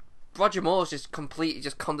just. Roger Moore's just completely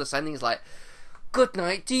just condescending. He's like, good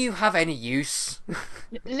night, do you have any use?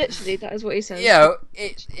 Literally, that is what he says.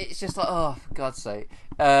 It's just like, oh, for God's sake.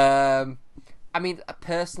 I mean,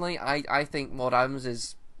 personally, I think Maud Adams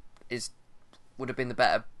is would have been the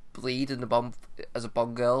better lead in the Bond as a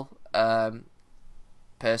Bond girl.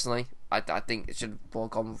 Personally, I think it should have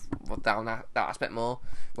gone down that aspect more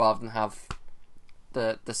rather than have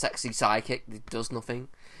the sexy sidekick that does nothing.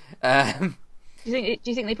 Do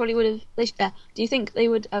you think they probably would have? Do you think they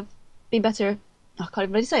would have been better? I can't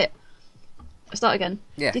even really say it. I'll start again.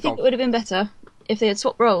 Yeah. Do you think it would have been better if they had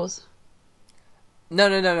swapped roles? No.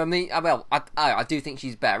 I mean, well, I do think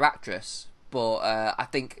she's a better actress, but I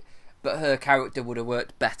think, her character would have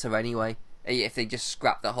worked better anyway if they just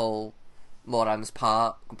scrapped the whole Maud Adams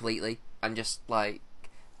part completely and just like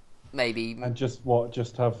maybe and just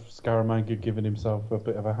have Scaramanga giving himself a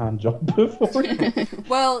bit of a hand job before him.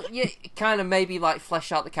 Well, yeah, kind of maybe like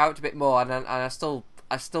flesh out the character a bit more, and I still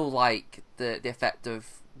like the effect of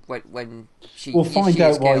when she. We'll find she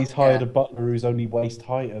out why he's hired yeah. a butler who's only waist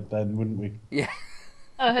heighter, then, wouldn't we? Yeah.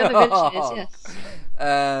 Oh, Herbert Village is,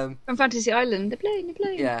 yes. From Fantasy Island, they're playing.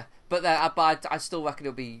 Yeah, but I still reckon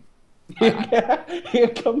it'll be. Here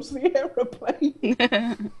comes the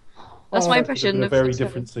aeroplane. That's my impression a of very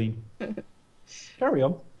different scene. Carry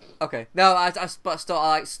on. Okay, no, I still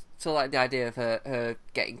like the idea of her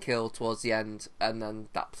getting killed towards the end, and then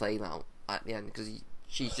that playing out at the end because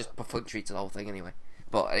she's just perfunctory to the whole thing anyway.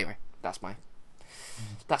 But anyway, that's my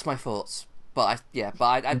thoughts. But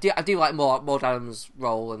I do like Maud Adams'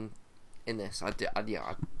 role in this.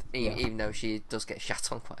 Even though she does get shat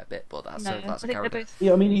on quite a bit, but that's a character.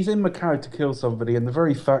 Yeah, I mean, he's in Macau to kill somebody, and the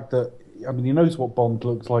very fact that, I mean, he knows what Bond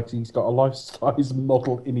looks like. He's got a life-size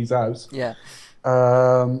model in his house. Yeah.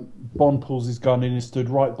 Bond pulls his gun in and stood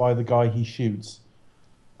right by the guy he shoots.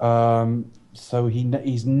 So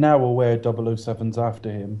he's now aware 007's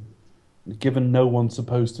after him. given no one's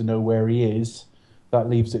supposed to know where he is, that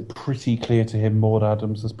leaves it pretty clear to him Maud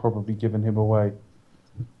Adams has probably given him away.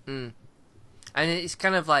 And it's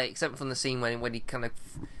kind of like, except from the scene when he kind of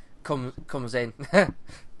comes in,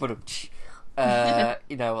 but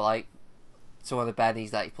you know, like, to on the bed, he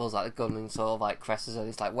pulls out the gun and sort of like caresses her.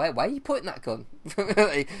 He's like, where are you putting that gun?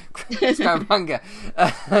 Scaramanga.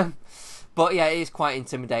 But yeah, it is quite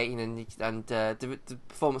intimidating, and the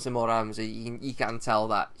performance of Maud Adams, you can tell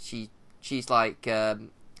that she's like,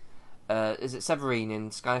 is it Severine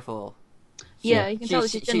in Skyfall? Yeah, you can tell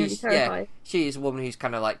that she's genuinely terrified. Yeah, she is a woman who's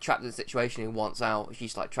kind of like trapped in a situation and wants out.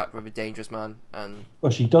 She's like trapped with a dangerous man, and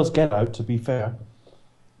well, she does get out. To be fair,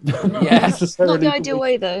 yeah, not the ideal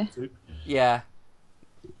way though. Yeah,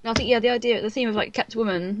 I think the theme of like kept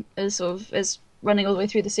woman is running all the way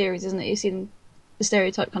through the series, isn't it? You've seen the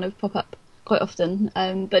stereotype kind of pop up quite often.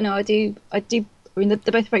 But no, I do. I mean, they're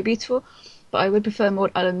both very beautiful, but I would prefer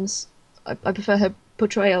Maud Adams. I prefer her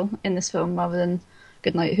portrayal in this film rather than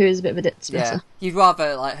Goodnight, who is a bit of a dit splitter. yeah. You'd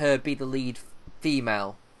rather like her be the lead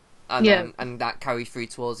female, and that carries through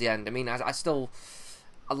towards the end. I mean, I still.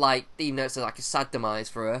 Like, even though it's like a sad demise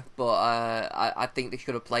for her, but I think they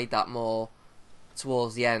should have played that more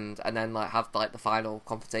towards the end, and then like have like the final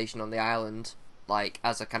confrontation on the island, like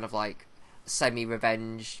as a kind of like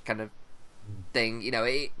semi-revenge kind of thing. You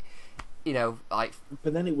know, like.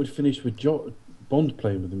 But then it would finish with Bond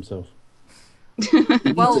playing with himself.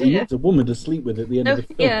 Well, he needs a woman to sleep with at the end of the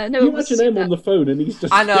film. Yeah, no. You imagine him on the phone and he's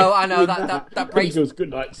just. I know that breaks. He goes,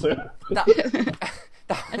 "Good night, sir."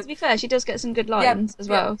 And to be fair, she does get some good lines as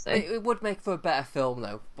well. So it would make for a better film,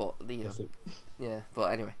 though. But you know, yeah.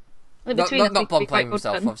 But anyway, not Bond playing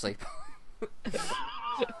himself, obviously.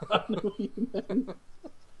 I know what you meant.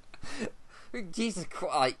 Jesus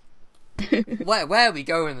Christ! Where are we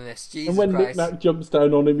going in this? Jesus and when Christ! Nick Nack jumps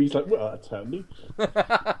down on him, he's like, "Well, that's handy."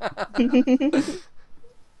 I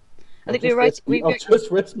think we're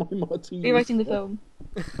just rest my martini. rewriting the film.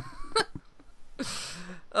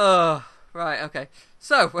 Oh, right, okay.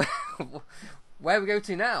 So, where are we going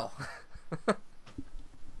to now?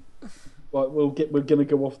 Well, we're going to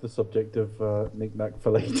go off the subject of Nick Nack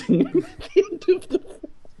filleting at the end of the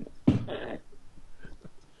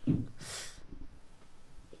film.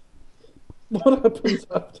 What happens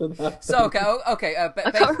after that? So, okay. I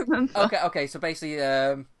can't remember. Okay. So basically,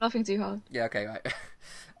 Laughing too hard. yeah, okay,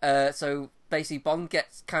 right. So basically, Bond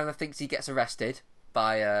thinks he gets arrested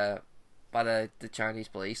by the Chinese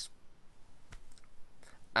police,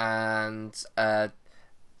 and but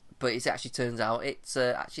it actually turns out it's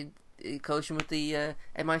actually in collision with the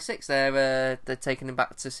MI6. They're taking him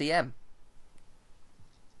back to CM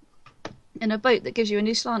In a boat that gives you a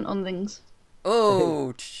new slant on things.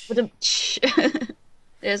 Oh,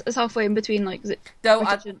 it's halfway in between, like, is it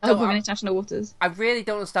international waters? I really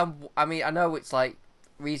don't understand. I mean, I know it's like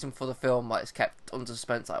reason for the film, like it's kept under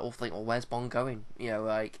suspense. Like, well, where's Bond going? You know,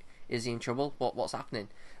 like, is he in trouble? What's happening?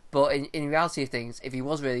 But in reality of things, if he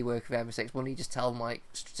was really working for MI6, wouldn't he just tell them like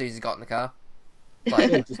as soon as he got in the car?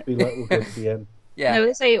 Like, Yeah, just be like, "We'll go to the end." yeah, No,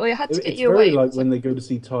 they say, well, you had to get It's you very away. like when they go to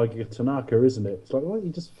see Tiger Tanaka, isn't it? It's like, why don't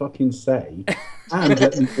you just fucking say and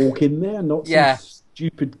let me walk in there, not Yeah. some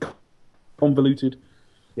stupid, convoluted.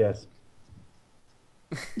 Yes,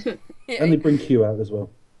 and they bring Q out as well.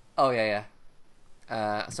 Oh yeah.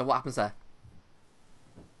 So what happens there?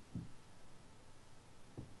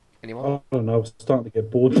 Anyone? I don't know. I was starting to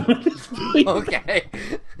get bored. Okay.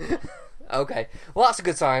 Okay. Well, that's a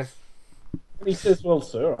good sign. And he says, "Well,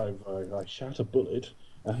 sir, I shot a bullet,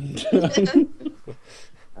 and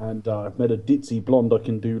and I've met a ditzy blonde I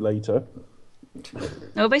can do later."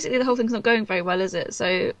 No, basically the whole thing's not going very well, is it?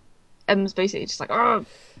 So M's basically just like, oh,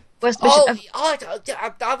 where's the Oh, bishop?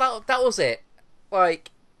 that was it.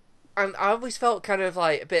 Like, and I always felt kind of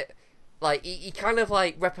like a bit like he kind of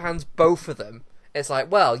like reprimands both of them. It's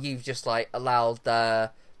like, well, you've just like allowed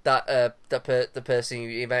the person who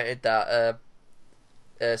invented that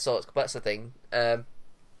Solar Complexer thing. Solar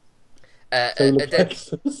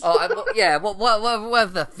plexus. Yeah,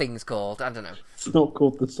 whatever the thing's called, I don't know. It's not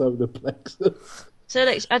called the solar plexus.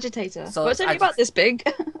 Solix agitator. So Well, it's only about this big.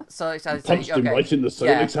 So it's Punched him right in the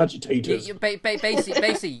Solix agitators.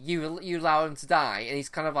 Basically, you allow him to die, and he's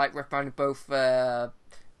kind of like reprimanding both.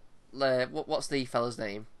 What's the fella's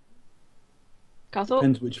name? Calthorpe?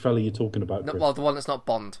 Depends which fella you're talking about, No, Chris. well, the one that's not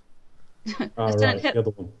Bond. Lieutenant Hip. the other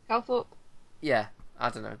one. Calthorpe? Yeah, I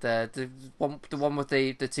don't know. The one with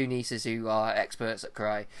the two nieces who are experts at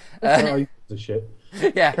karate. Oh, the shit.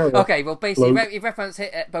 Yeah. Carry on. Okay. Well, basically, Bloke. he referenced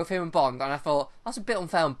both him and Bond, and I thought that's a bit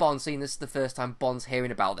unfair on Bond, seeing this is the first time Bond's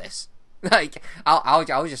hearing about this. Like, I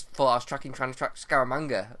just thought I was trying to track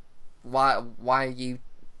Scaramanga. Why are you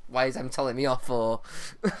why is them telling me off for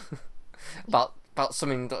about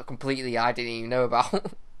something that completely I didn't even know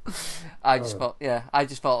about. I just thought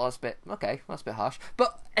that's a bit okay. That's a bit harsh.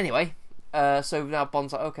 But anyway, so now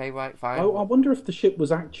Bond's like, okay, right, fine. I wonder if the ship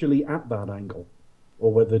was actually at that angle,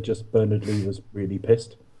 or whether just Bernard Lee was really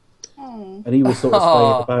pissed. Oh. And he was sort of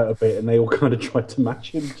staying about a bit, and they all kind of tried to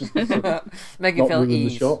match him, just to sort of Make him not feel ruin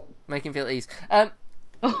ease. the shot. Make him feel ease. Oh.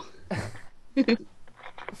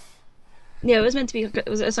 Yeah, it was meant to be. It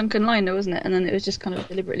was a sunken liner, wasn't it? And then it was just kind of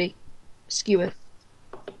deliberately skewered.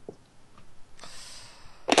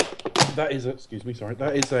 That is, excuse me, sorry.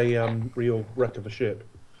 That is a real wreck of a ship.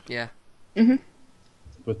 Yeah. Mhm.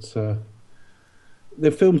 But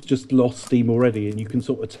the film's just lost steam already, and you can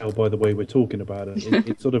sort of tell by the way we're talking about it.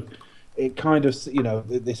 It kind of, you know,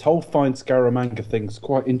 this whole Find Scaramanga thing's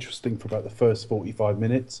quite interesting for about the first 45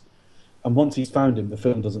 minutes. And once he's found him, the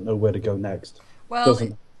film doesn't know where to go next. Well,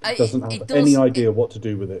 doesn't have any idea what to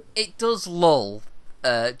do with it. It does lull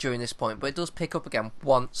during this point, but it does pick up again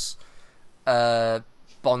once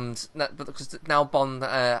Bond, because now Bond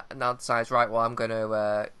now decides, right, well, I'm going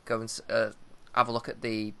to go and have a look at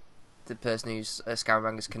the person who's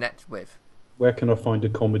Scaramanga's connected with. Where can I find a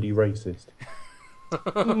comedy racist?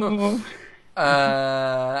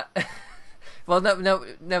 Well, no.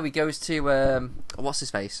 He goes to what's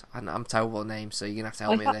his face? I'm terrible at names, so you're gonna have to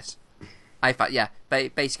help me with this. IFAT, yeah.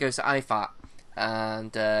 Basically goes to IFAT,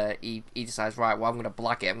 and he decides, right, well, I'm gonna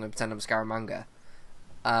blag it. I'm gonna pretend I'm Scaramanga.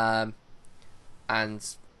 And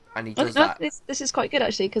he does that. This is quite good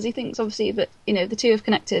actually, because he thinks obviously that, you know, the two have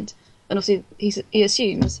connected, and obviously he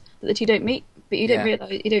assumes that the two don't meet, but you don't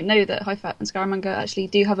realise, you don't know that Hi-Fat and Scaramanga actually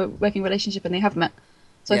do have a working relationship and they have met.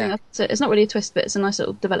 So I think it's not really a twist, but it's a nice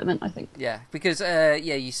little development, I think. Yeah, because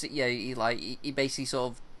you see, he basically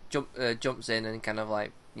sort of jumps in and kind of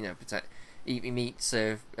like, you know, protect. He meets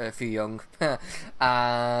Fu Young,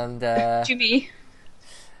 and Jimmy.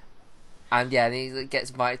 And yeah, and he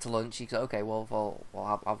gets invited to lunch. He's like, okay, well,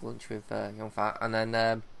 I'll have lunch with Young Fat, and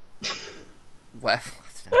then whatever.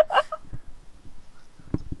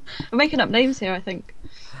 We're making up names here, I think.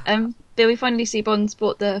 Then we finally see Bond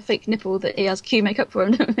sport the fake nipple that he has Q make up for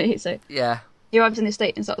him, don't we? So yeah, he arrives in the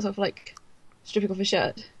estate and starts off like stripping off his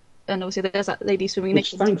shirt, and obviously there's that lady swimming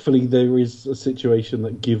Which, naked. thankfully, there is a situation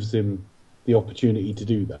that gives him the opportunity to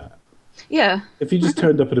do that. Yeah. If he just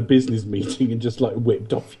turned up at a business meeting and just like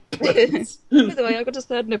whipped off your clothes. By the way, I got his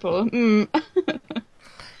third nipple.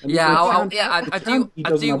 Yeah, I do. He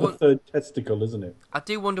doesn't have a third testicle, isn't it? I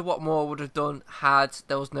do wonder what Moore would have done had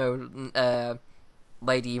there was no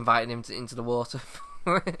lady inviting him into the water.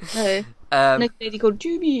 No, no lady called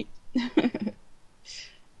Jimmy. I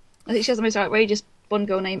think she has the most outrageous Bond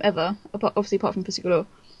girl name ever, obviously apart from Pussy Galore.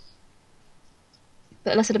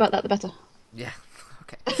 But less said about that, the better. Yeah.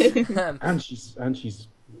 Okay. And she's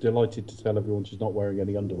delighted to tell everyone she's not wearing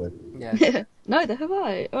any underwear. Yeah. Neither have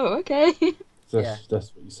I. Oh, okay. So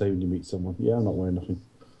that's what you say when you meet someone. Yeah, I'm not wearing nothing.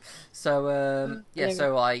 So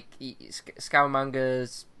so like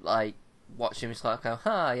Scaramanga's like watching him, it's like,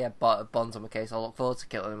 oh, yeah, Bond's on my case. I look forward to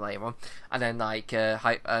killing him later on. And then like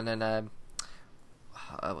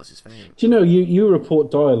what's his name? Do you know you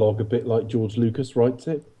report dialogue a bit like George Lucas writes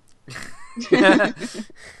it?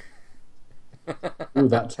 Oh,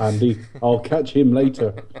 that's handy. I'll catch him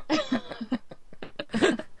later.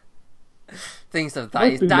 Things of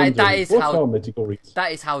that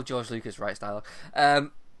is how George Lucas writes dialogue.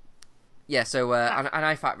 So and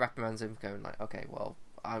IFAT reprimands him, going like, okay, well,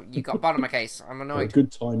 you got Bond on my case. I'm annoyed. A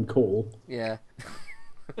good time call. Yeah.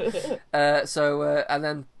 And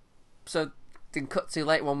then cut to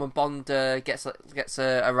later on when Bond gets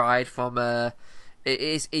a ride from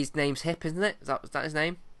his name's Hip, isn't it? Is that his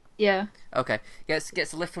name? Yeah. Okay.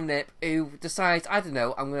 Gets a lift from Nip, who decides, I don't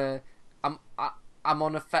know, I'm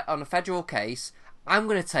on a federal case. I'm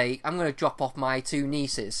gonna drop off my two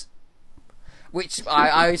nieces, which I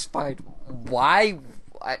always find, why,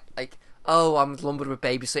 I'm lumbered with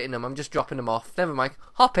babysitting them. I'm just dropping them off. Never mind.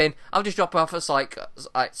 Hop in. I'll just drop them off. It's like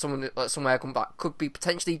someone somewhere come back could be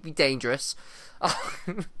potentially dangerous.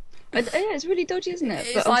 It's really dodgy, isn't it?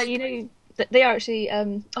 It's but like, you know, they are actually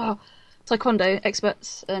taekwondo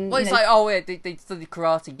experts, and well, it's like, they study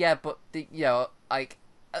karate, yeah, but it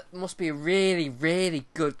must be a really, really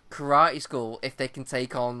good karate school if they can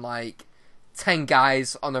take on like 10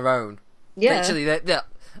 guys on their own. Yeah, literally,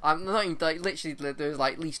 I'm not even literally. There's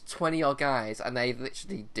like at least 20 odd guys, and they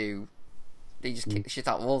literally they just kick the shit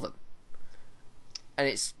out of all of them. And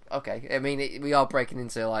it's okay. I mean, we are breaking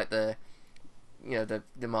into like the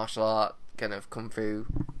martial art kind of kung fu.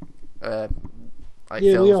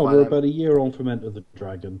 Yeah, we are. We're about a year on from Enter the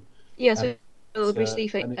Dragon. Yeah, so Bruce Lee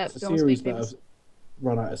and it's a series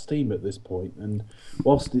run out of steam at this point. And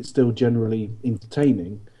whilst it's still generally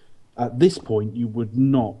entertaining, at this point you would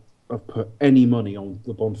not have put any money on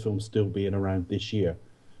the Bond film still being around this year.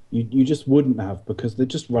 You just wouldn't have, because they're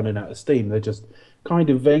just running out of steam. They're just kind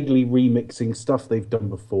of vaguely remixing stuff they've done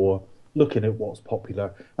before, looking at what's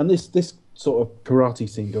popular. And this sort of karate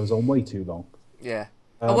scene goes on way too long. Yeah.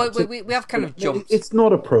 So We have kind of jumped. It's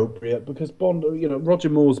not appropriate because Bond, Roger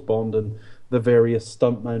Moore's Bond and the various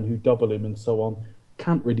stuntmen who double him and so on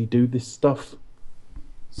can't really do this stuff.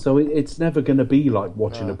 So it's never going to be like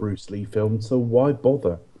watching a Bruce Lee film. So why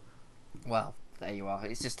bother? Well, there you are.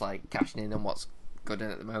 It's just like cashing in on what's good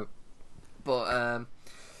in at the moment. But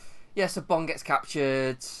so Bond gets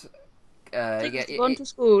captured. Bond to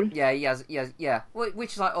school. Yeah, he has. Yeah.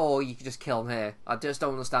 Which is like, you could just kill him here. I just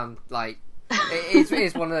don't understand. Like,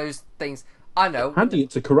 it's one of those things. I know. Handy,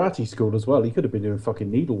 it's a karate school as well. He could have been doing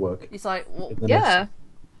fucking needlework. It's like, Yeah.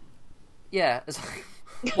 Yeah. It's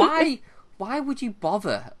like, why would you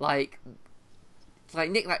bother? Like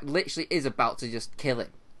Nick literally is about to just kill him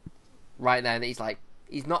right now, and he's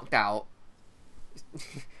knocked out.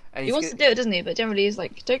 And He wants to do it, doesn't he? But generally he's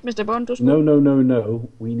like, take Mr. Bond to school. No.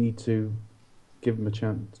 We need to give him a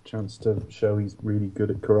chance to show he's really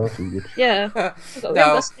good at karate. Yeah.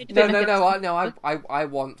 No. I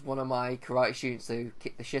want one of my karate students to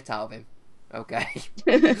kick the shit out of him. Okay.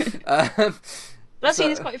 That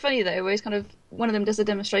scene is quite funny though, where he's kind of, one of them does a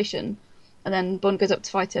demonstration, and then Bond goes up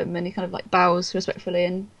to fight him, and he kind of like bows respectfully,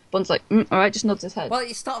 and Bond's like, all right, just nods his head. Well,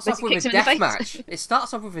 it starts off Basically with a kicks him in the death face. match. It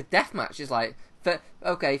starts off with a death match. It's like,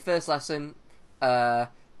 first lesson.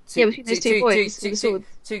 Between those two boys with the swords.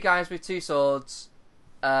 Two guys with two swords,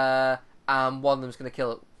 and one of them's going to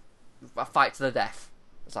kill a fight to the death.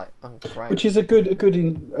 It's like, oh, right. Which is a good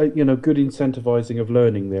incentivizing of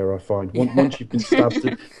learning there. I find once you've been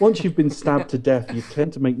stabbed to death, you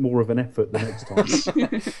tend to make more of an effort the next time.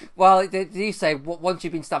 Well, do you say once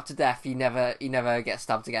you've been stabbed to death, you never get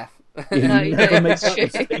stabbed to death? You No, never make that's that true.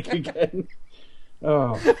 mistake again.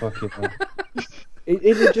 Oh, fucking hell.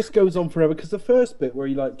 It just goes on forever, because the first bit where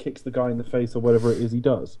he kicks the guy in the face or whatever it is he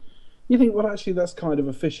does, you think, well, actually that's kind of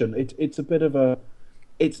efficient. It's a bit of a,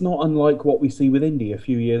 it's not unlike what we see with Indy a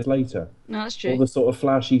few years later. No, that's All true. the sort of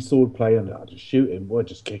flashy sword play and just shoot him, or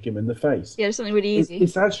just kick him in the face. Yeah, it's something really easy.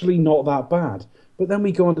 It's actually not that bad. But then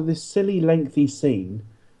we go on to this silly, lengthy scene,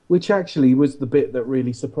 which actually was the bit that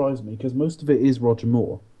really surprised me, because most of it is Roger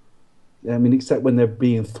Moore. I mean, except when they're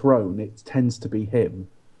being thrown, it tends to be him.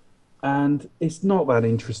 And it's not that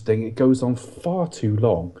interesting. It goes on far too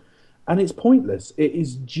long. And it's pointless. It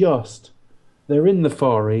is just, they're in the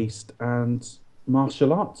Far East, and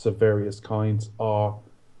martial arts of various kinds are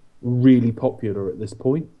really popular at this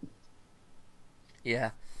point.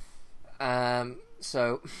 Yeah.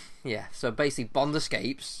 So basically Bond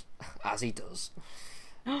escapes, as he does.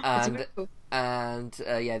 That's very cool. And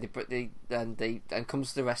comes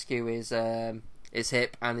to the rescue is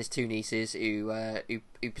Hip and his two nieces who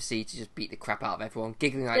proceed to just beat the crap out of everyone,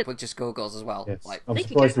 giggling like a bunch of schoolgirls as well. Yes. Like, I'm Thank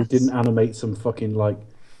you, surprised they guys. didn't animate some fucking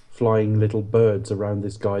flying little birds around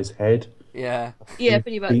this guy's head. yeah. Yeah,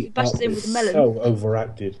 pretty much. He bashes That in with a was melon. So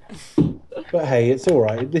overacted. But hey, it's all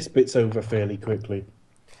right. This bit's over fairly quickly.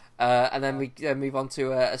 And then we move on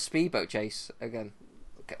to a speedboat chase again,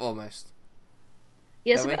 okay, almost.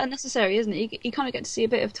 Yeah, it's a Don't bit we? unnecessary, isn't it? You kind of get to see a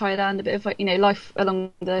bit of Thailand, a bit of life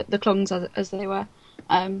along the Klongs as they were. Is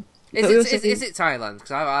But we also it see- Thailand?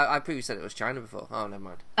 Because I previously said it was China before. Oh, never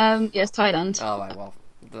mind. Yes, Thailand. Oh, right, well,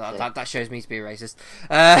 that shows me to be a racist.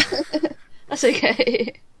 That's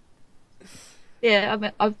okay. Yeah,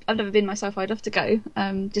 I've never been myself. I'd love to go,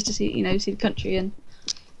 just to see see the country and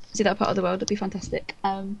see that part of the world. It'd be fantastic.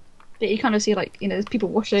 But you kind of see there's people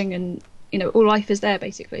washing and all life is there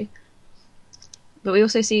basically. But we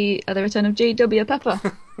also see the return of G.W.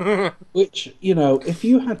 Pepper. Which, if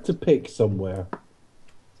you had to pick somewhere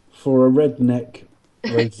for a redneck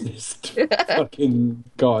racist fucking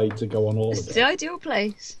guy to go on It's the holiday. ideal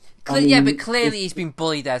place. But clearly he's been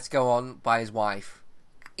bullied there to go on by his wife.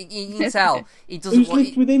 You can tell he doesn't Who's want.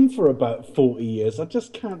 lived with him for about 40 years? I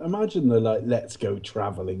just can't imagine the let's go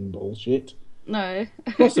travelling bullshit. No.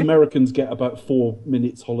 Plus, Americans get about 4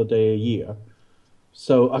 minutes holiday a year.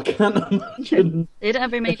 So I can't imagine. They don't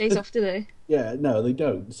have very many days off, do they? Yeah, no, they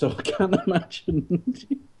don't. So I can't imagine.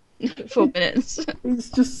 4 minutes. It's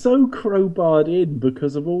just so crowbarred in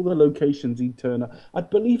because of all the locations he'd turn up. I'd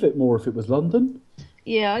believe it more if it was London.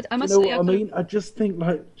 Yeah, I You must know say. what I mean? I just think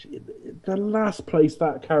the last place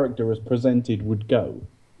that character is presented would go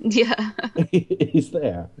Yeah, is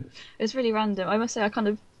there. it's really random. I must say, I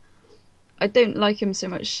I don't like him so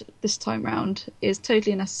much this time round. It's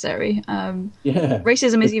totally unnecessary. Yeah.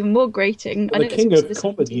 Racism is even more grating. I The know it's king supposed of to be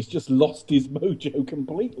comedy has just lost his mojo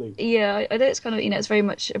completely. Yeah, I know it's kind of, it's very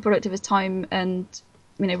much a product of his time, and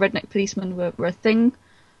redneck policemen were a thing,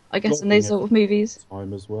 I guess, in those sort of movies.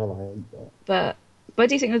 Time as well, I hate that. But I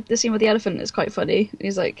do think the scene with the elephant is quite funny.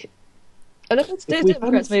 He's like, elephants do If we hadn't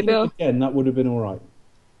Democrats, seen maybe. it again, that would have been all right.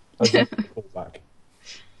 As a callback.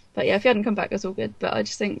 But yeah, if he hadn't come back, that's all good. But I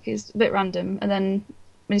just think he's a bit random. And then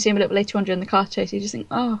when you see him a little later on during the car chase, you just think,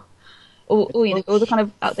 oh, all the kind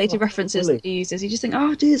of outdated references that he uses. You just think,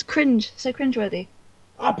 oh, dude, it's cringe, so cringeworthy.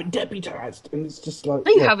 I've been deputised, and it's just like,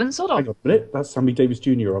 No, you haven't. Hold on. Hang on a minute, that's Sammy Davis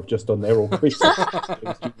Jr. I've just done there, or Chris. Davis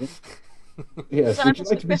Jr. Yes, would you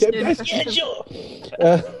like to be deputised?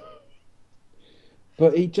 Yeah, sure.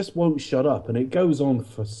 But he just won't shut up, and it goes on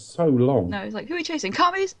for so long. No, it's like, who are you chasing?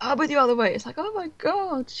 Commies? I'm with you all the way. It's like, oh my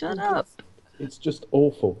god, shut up. It's just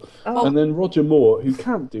awful. Oh. And then Roger Moore, who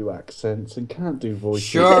can't do accents and can't do voices.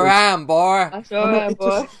 Sure am, boy.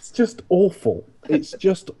 It's just awful. It's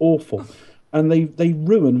just awful. And they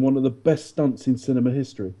ruin one of the best stunts in cinema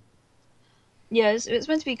history. Yeah, it's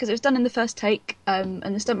meant to be because it was done in the first take, and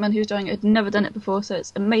the stuntman who was doing it had never done it before, so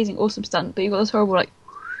it's amazing, awesome stunt. But you've got this horrible, like,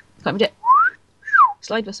 can't be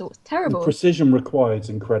slide whistle. It's terrible. The precision required is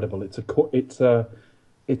incredible. It's a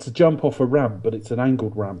jump off a ramp, but it's an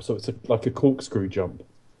angled ramp, so it's like a corkscrew jump.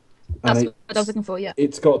 And That's what I was looking for. Yeah.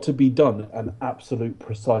 It's got to be done at an absolute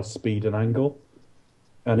precise speed and angle,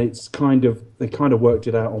 and they kind of worked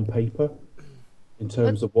it out on paper. In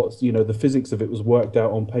terms of what's, the physics of it was worked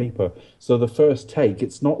out on paper. So the first take,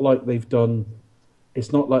 it's not like they've done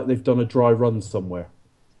a dry run somewhere.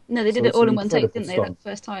 No, they did it all in one take, didn't they? That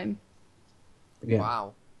first time. Yeah.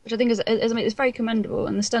 Wow. Which I think it's very commendable,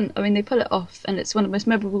 and the stunt. I mean, they pull it off, and it's one of the most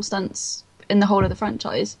memorable stunts in the whole of the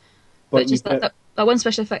franchise. But just that one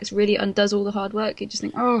special effects really undoes all the hard work. You just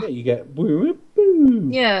think, oh, yeah, you get boom.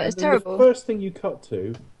 Yeah, it's terrible. The first thing you cut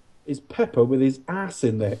to is Pepper with his ass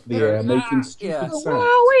in the air making stupid sounds.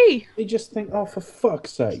 Wowee! You just think, oh, for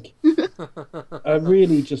fuck's sake! I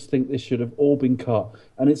really just think this should have all been cut,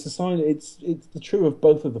 and it's a sign. It's the true of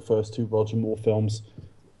both of the first two Roger Moore films.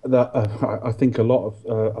 That I think a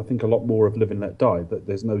lot more of Live and Let Die. That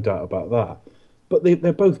there's no doubt about that. But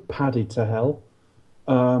they're both padded to hell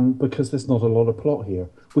because there's not a lot of plot here.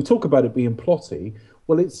 We talk about it being plotty.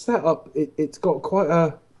 Well, it's set up. It's got quite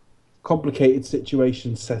a complicated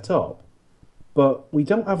situation set up, but we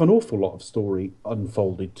don't have an awful lot of story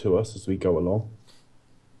unfolded to us as we go along.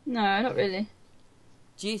 No, not really.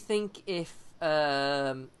 Do you think if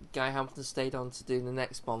Guy Hamilton stayed on to do the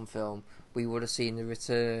next Bond film, we would have seen the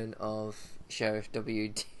return of Sheriff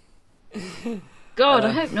W.D. God,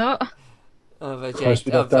 I hope not. Of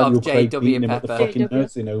Daniel Craig J.W. beating him at the Pepper. fucking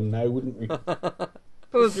nursing home now, wouldn't we?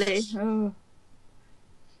 Probably. Oh.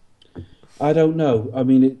 I don't know. I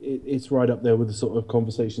mean, it's right up there with the sort of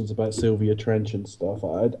conversations about Sylvia Trench and stuff.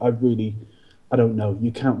 I don't know.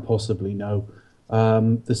 You can't possibly know.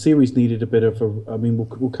 The series needed a bit of a. I mean,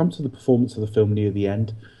 we'll come to the performance of the film near the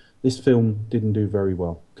end. This film didn't do very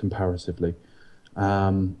well comparatively,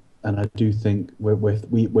 and I do think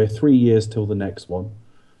we're 3 years till the next one.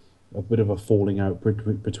 A bit of a falling out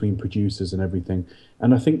between producers and everything,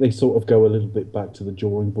 and I think they sort of go a little bit back to the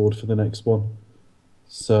drawing board for the next one.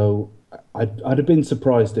 So I'd have been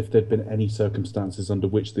surprised if there'd been any circumstances under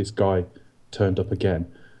which this guy turned up again.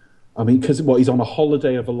 I mean, because he's on a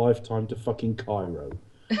holiday of a lifetime to fucking Cairo.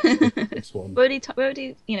 This one. Where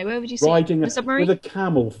would you see riding a submarine? with a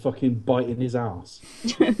camel fucking biting his ass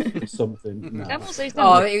or something. No. Camels, those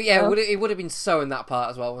Oh, don't- yeah, it would have been so in that part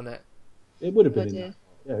as well, wouldn't it? It would have been. Oh, In dear. that.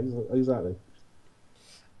 Yeah, exactly.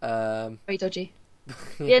 Very dodgy.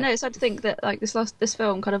 Yeah, no, it's sad to think that like this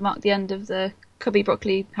film kind of marked the end of the Cubby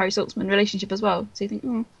Broccoli Harry Saltzman relationship as well. So you think,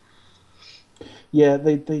 oh. Yeah,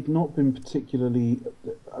 they'd not been particularly,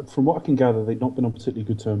 from what I can gather, they'd not been on particularly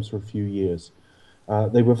good terms for a few years.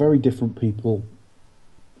 They were very different people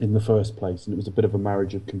in the first place, and it was a bit of a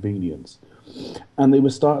marriage of convenience. And they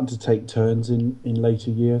were starting to take turns in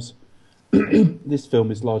later years. This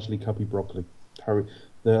film is largely Cubby Broccoli.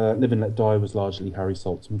 The Live and Let Die was largely Harry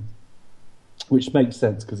Saltzman, which makes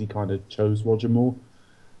sense because he kind of chose Roger Moore.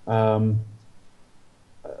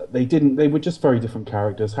 They were just very different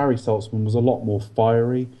characters. Harry Saltzman was a lot more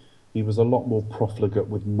fiery. He was a lot more profligate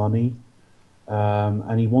with money.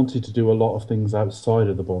 And he wanted to do a lot of things outside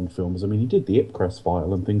of the Bond films. I mean, he did the Ipcress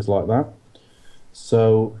file and things like that.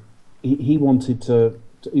 So he wanted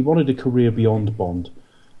a career beyond Bond.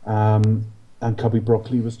 And Cubby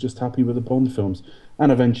Broccoli was just happy with the Bond films.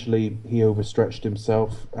 And eventually he overstretched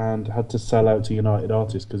himself and had to sell out to United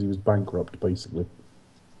Artists because he was bankrupt, basically.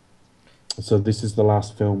 So this is the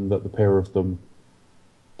last film that the pair of them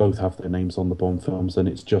both have their names on the Bond films, and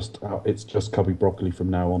it's just Cubby Broccoli from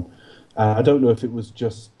now on. I don't know if it was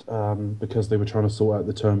just because they were trying to sort out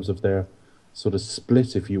the terms of their sort of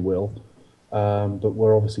split, if you will. But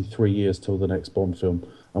we're obviously 3 years till the next Bond film,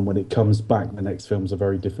 and when it comes back, the next film's a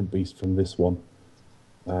very different beast from this one.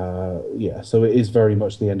 Yeah, so it is very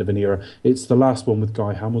much the end of an era. It's the last one with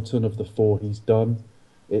Guy Hamilton of the 4 he's done.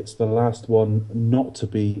 It's the last one not to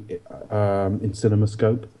be in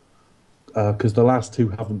CinemaScope, because the last 2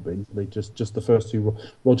 haven't been. They just the first 2.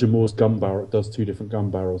 Roger Moore's gun barrel does 2 different gun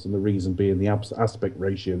barrels, and the reason being the aspect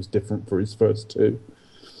ratio is different for his first 2.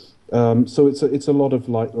 So it's a lot of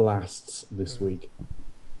like lasts this week.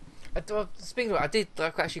 Speaking of it, I did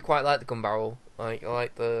actually quite like the gun barrel. I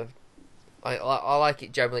like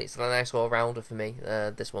it generally. It's a nice all rounder for me.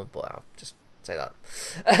 This one, but I'll just say that.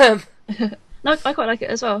 No, I quite like it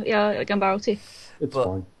as well. Yeah, I like gun barrel too. It's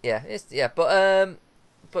fine. Yeah,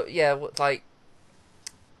 but yeah, like.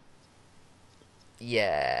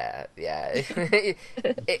 Yeah. I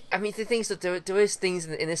mean, the things that there is things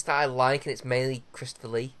in this that I like, and it's mainly Christopher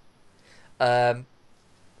Lee. I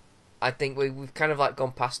think we've kind of like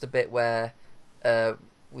gone past a bit where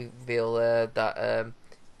we feel that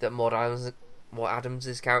Maud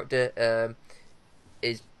Adams' character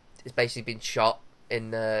is basically been shot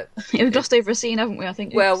in. We've glossed over a scene, haven't we? I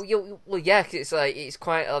think. Well, yeah, 'cause it's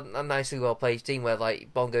quite a nicely well played scene where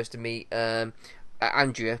like Bond goes to meet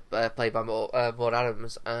Andrea, played by Maud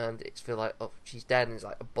Adams, and it's feel like, oh, she's dead, and it's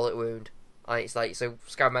like a bullet wound. And it's like, so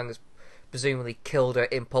Scaramanga's presumably killed her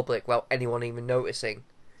in public without anyone even noticing,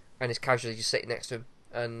 and is casually just sitting next to him,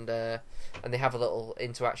 and they have a little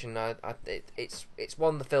interaction. It's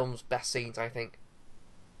one of the film's best scenes, I think.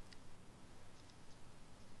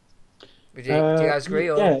 Do you guys agree?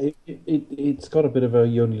 Or? Yeah, it's got a bit of a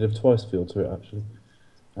 "You Only Live Twice" feel to it, actually.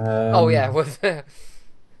 Oh yeah,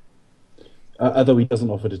 although he doesn't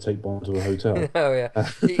offer to take Bond to a hotel. Oh yeah.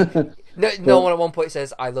 No one at one point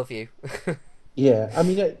says "I love you." Yeah, I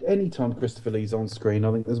mean, any time Christopher Lee's on screen,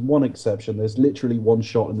 I think there's one exception. There's literally one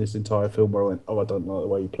shot in this entire film where I went, "Oh, I don't like the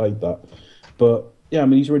way he played that." But yeah, I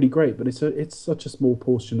mean, he's really great. But it's such a small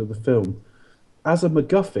portion of the film. As a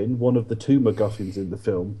MacGuffin, one of the 2 MacGuffins in the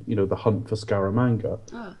film, the hunt for Scaramanga,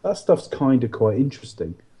 that stuff's kind of quite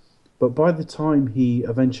interesting. But by the time he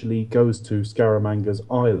eventually goes to Scaramanga's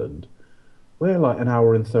island, we're like an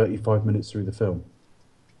hour and 35 minutes through the film.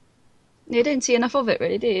 You don't see enough of it,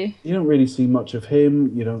 really, do you? You don't really see much of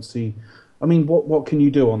him. You don't see... I mean, what can you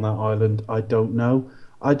do on that island? I don't know.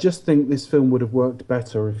 I just think this film would have worked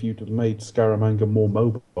better if you'd have made Scaramanga more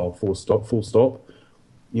mobile, full stop.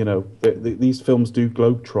 These films do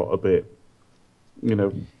globetrot a bit.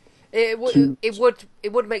 It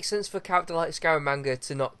would make sense for a character like Scaramanga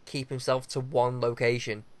to not keep himself to one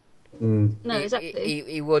location. Mm. No, exactly.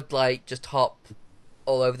 He would like just hop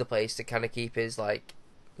all over the place to kind of keep his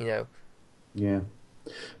Yeah,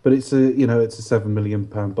 but it's a £7 million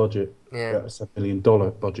budget. Yeah, $7 million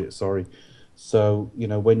budget. Sorry. So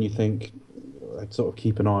when you think, I'd sort of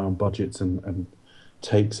keep an eye on budgets and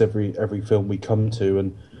takes every film we come to,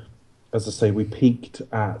 and as I say, we peaked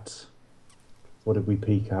at. What did we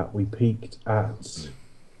peak at? We peaked at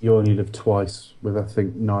You Only Live Twice with, I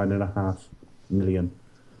think, 9.5 million.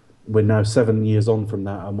 We're now 7 years on from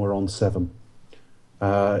that, and we're on 7.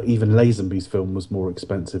 Even Lazenby's film was more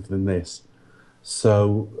expensive than this.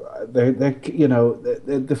 So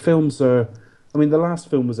the films are. I mean, the last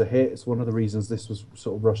film was a hit. It's one of the reasons this was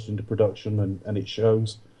sort of rushed into production, and it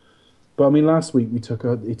shows. But I mean, last week it took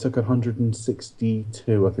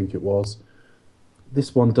 162, I think it was.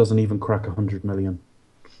 This one doesn't even crack 100 million.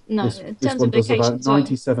 No, this in terms one of does vacations, about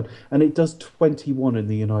 97, and it does 21 in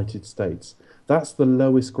the United States. That's the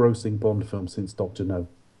lowest grossing Bond film since Doctor No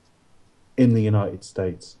in the United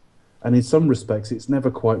States. And in some respects, it's never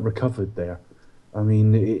quite recovered there. I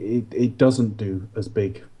mean, it doesn't do as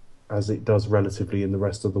big as it does relatively in the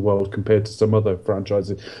rest of the world compared to some other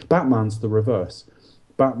franchises. Batman's the reverse.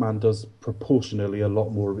 Batman does proportionally a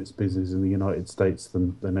lot more of its business in the United States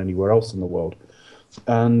than anywhere else in the world.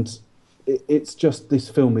 And it's just, this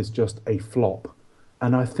film is just a flop.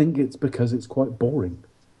 And I think it's because it's quite boring.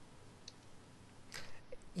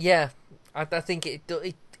 Yeah, I think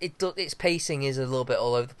its pacing is a little bit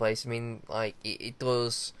all over the place. I mean, like it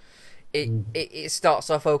starts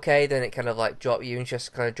off okay, then it kind of like your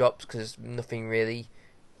interest kind of drops because nothing really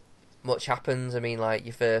much happens. I mean, like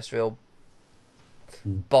your first real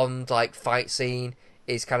Bond like fight scene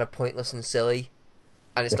is kind of pointless and silly,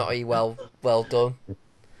 and it's not really well done.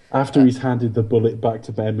 After he's handed the bullet back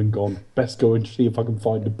to them and gone, best go and see if I can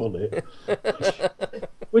find a bullet.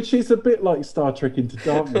 Which is a bit like Star Trek Into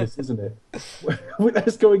Darkness, isn't it?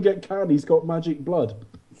 Let's go and get Khan. He's got magic blood.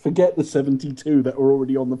 Forget the 72 that were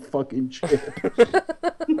already on the fucking ship.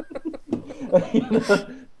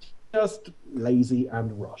 Just lazy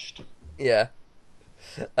and rushed. Yeah.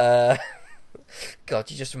 God,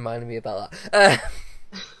 you just reminded me about that.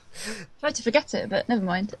 Tried to forget it, but never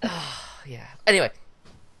mind. Yeah. Anyway,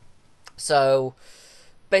 so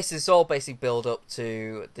basically, it's all basically build up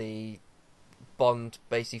to the Bond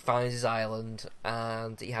basically finds his island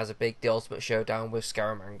and he has the ultimate showdown with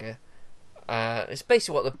Scaramanga. It's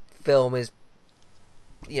basically what the film is,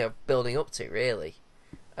 building up to, really.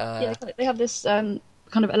 They have this kind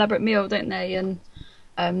of elaborate meal, don't they? And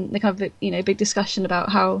they kind of big discussion about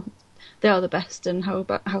how they are the best and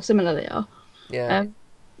how similar they are. Yeah.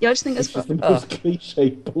 I just think It's just the most cliche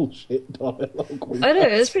bullshit dialogue. I know,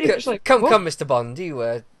 it's pretty much like... Come, Mr. Bond,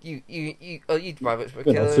 you'd drive it for a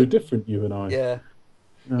We're killer. not so different, you and I. Yeah.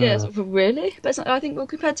 Yeah, really? But it's not, I think,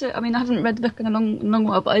 compared to... I mean, I haven't read the book in a long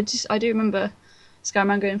while, but I do remember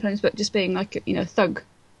Scaramanga in Flame's book just being like, thug,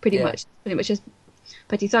 pretty much just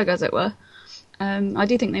petty thug, as it were. I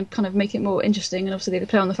do think they kind of make it more interesting, and obviously they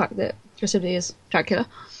play on the fact that Chris Sibley is Dracula.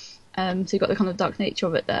 So you've got the kind of dark nature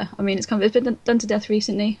of it there. I mean, it's been done to death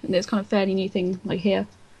recently, and it's kind of a fairly new thing, like here.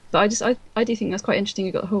 But I do think that's quite interesting.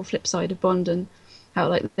 You've got the whole flip side of Bond and how,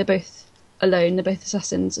 like, they're both alone, they're both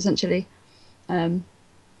assassins, essentially. And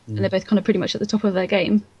they're both kind of pretty much at the top of their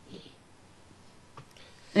game.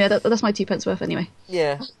 Yeah, that's my 2 pence worth, anyway.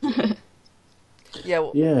 Yeah.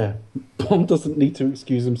 Yeah. Bond doesn't need to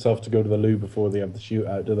excuse himself to go to the loo before they have the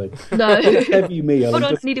shootout, do they? No. Heavy meal. Hold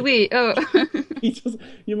on, I need a wee. Oh.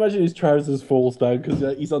 You imagine his trousers falls down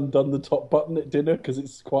because he's undone the top button at dinner because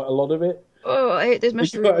it's quite a lot of it. Oh, I hate those He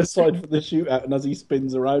mushrooms. got aside for the shootout, and as he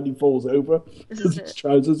spins around, he falls over because his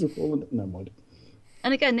trousers are falling. Never mind.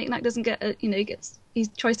 And again, Nick Nack doesn't get he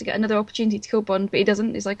tries to get another opportunity to kill Bond, but he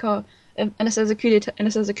doesn't. He's like, unless there's a coup,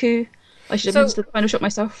 I should have used the final shot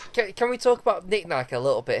myself. Can we talk about Nick Nack a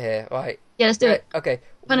little bit here? Right. Yeah, let's do it. Okay.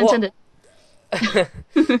 Pun intended.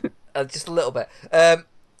 Just a little bit.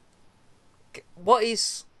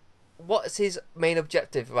 What's his main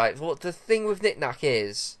objective? Right. What the thing with Nick Nack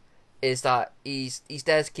is that he's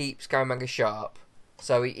there to keep Scaramanga sharp.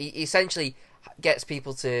 So he essentially gets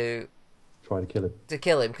people to Try to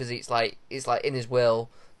kill him. Because it's like in his will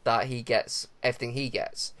that he gets everything he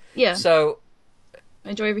gets. Yeah. So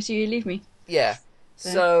enjoy every second you leave me. yeah.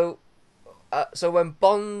 So when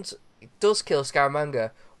Bond does kill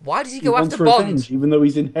Scaramanga, why does he go after Bond? Revenge, even though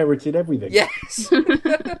he's inherited everything. Yes.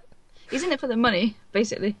 He's in it for the money,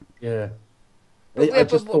 basically. Yeah.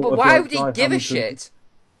 But why would he give a shit?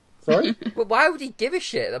 Sorry? But why would he give a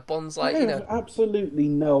shit that Bond's like, I have absolutely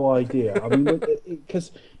no idea. I mean,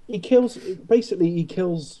 because he kills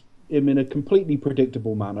him in a completely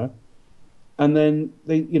predictable manner, and then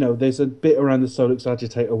there's a bit around the Solix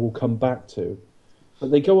agitator we'll come back to,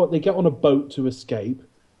 but they get on a boat to escape.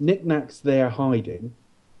 Nick Nack's there hiding,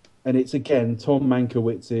 and it's again Tom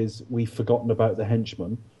Mankiewicz's "We've forgotten about the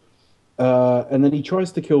henchman." And then he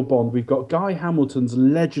tries to kill Bond. We've got Guy Hamilton's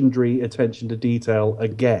legendary attention to detail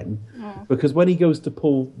again, because when he goes to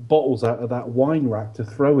pull bottles out of that wine rack to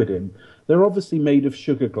throw at him, they're obviously made of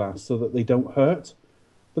sugar glass so that they don't hurt.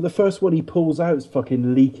 But the first one he pulls out is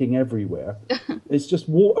fucking leaking everywhere. It's just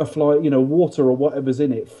water or whatever's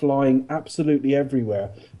in it flying absolutely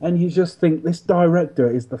everywhere. And you just think, this director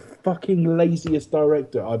is the fucking laziest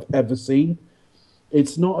director I've ever seen.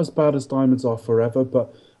 It's not as bad as Diamonds Are Forever,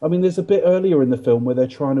 but I mean, there's a bit earlier in the film where they're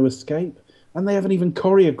trying to escape, and they haven't even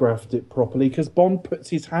choreographed it properly because Bond puts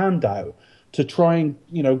his hand out to try and,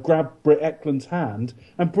 grab Britt Ekland's hand,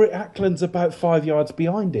 and Britt Ekland's about 5 yards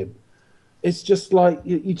behind him. It's just like,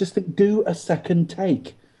 you just think, do a second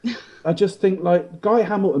take. I just think, like, Guy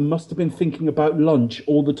Hamilton must have been thinking about lunch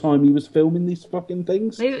all the time he was filming these fucking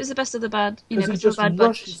things. Maybe it was the best of the bad, Because he just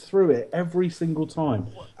rushes through it every single time.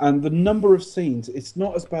 And the number of scenes, it's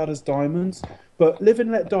not as bad as Diamonds, but Live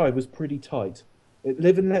and Let Die was pretty tight.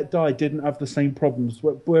 Live and Let Die didn't have the same problems.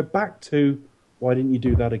 We're back to, why didn't you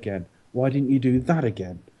do that again? Why didn't you do that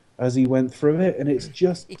again? As he went through it, and it's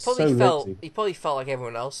just He probably felt like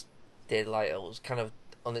everyone else did, like it was kind of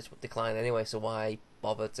on its decline anyway, so why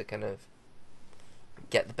bother to kind of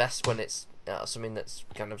get the best when it's something that's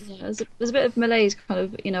kind of... Yeah, there's a bit of malaise kind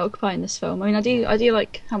of, occupying this film. I mean, I do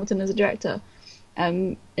like Hamilton as a director.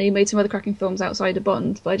 And he made some other cracking films outside of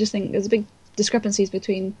Bond, but I just think there's a big discrepancies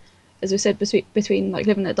between, as we said, between like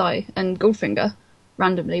Live and Let Die and Goldfinger,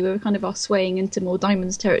 randomly, where we kind of are swaying into more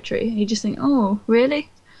Diamonds territory. And you just think, oh, really?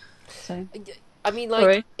 So, I mean,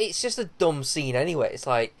 like, It's just a dumb scene anyway. It's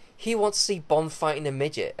like, he wants to see Bond fighting a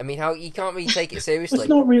midget. I mean, how you can't really take it seriously. It's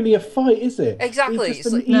not really a fight, is it? Exactly. He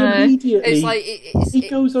It's like- he No. immediately It's like he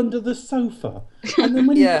goes under the sofa, and then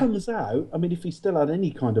when Yeah. he comes out, I mean, if he still had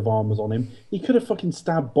any kind of armors on him, he could have fucking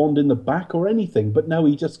stabbed Bond in the back or anything. But no,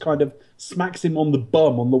 he just kind of smacks him on the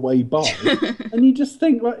bum on the way by, and you just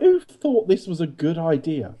think, like, who thought this was a good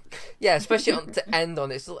idea? Yeah, especially to end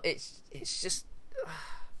on it. It's just.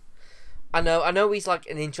 I know he's like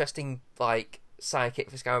an interesting like sidekick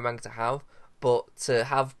for Scaramanga to have, but to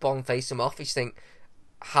have Bond face him off, you just think,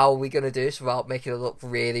 how are we gonna do this without making it look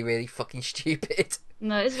really, really fucking stupid?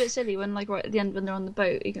 No, it's a bit silly when, like, right at the end when they're on the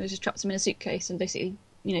boat, he just traps him in a suitcase and basically,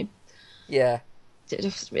 Yeah.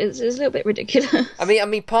 it's a little bit ridiculous. I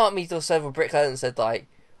mean, part of me does several Brick Lane and said like,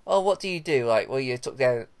 "Oh, what do you do?" Like, well, you took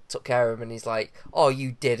care of him, and he's like, "Oh,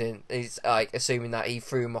 you didn't." He's like assuming that he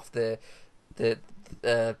threw him off the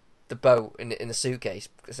boat in the suitcase,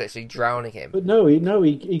 essentially drowning him. But no, he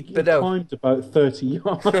But no. climbed about 30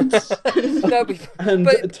 yards No,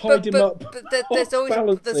 and tied him up. But there's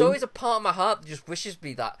balancing. always a part of my heart that just wishes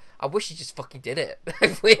me that I wish he just fucking did it.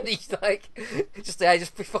 Like, really, like,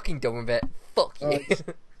 just be fucking done with it. Fuck you.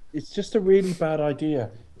 It's just a really bad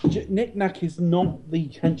idea. Nick Nack is not the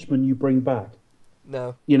henchman you bring back.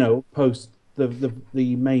 No. Post the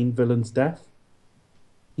main villain's death.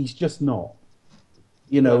 He's just not.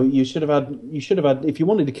 You should have had. If you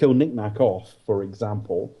wanted to kill Nick Nack off, for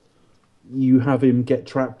example, you have him get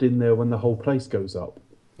trapped in there when the whole place goes up.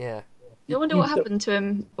 Yeah. I wonder what happened to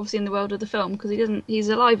him, obviously, in the world of the film, because he's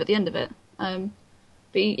alive at the end of it. But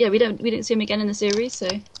we didn't see him again in the series, so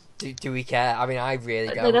Do we care? I mean, I really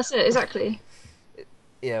don't. no, that's it exactly.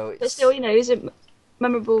 It's... But still, he's a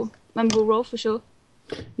memorable role for sure.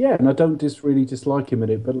 Yeah, and I don't really dislike him in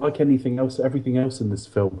it, but like anything else, everything else in this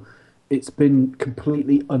film, it's been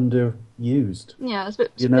completely underused. Yeah, it's a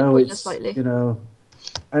bit It's pointless slightly.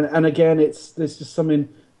 and again, there's just something.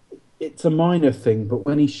 It's a minor thing, but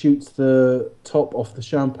when he shoots the top off the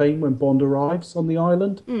champagne when Bond arrives on the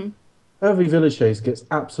island, Hervé Villechaize gets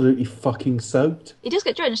absolutely fucking soaked. He does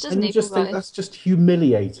get drenched, doesn't And he? you just for think a while? that's just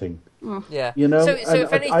humiliating. Yeah. So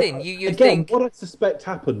if anything, you again, think... what I suspect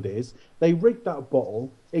happened is they rigged that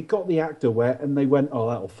bottle, it got the actor wet, and they went, "Oh,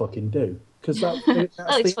 that'll fucking do," because that's That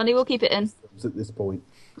looks funny. We'll keep it in. at this point.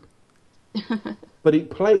 But it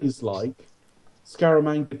plays like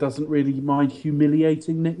Scaramanga doesn't really mind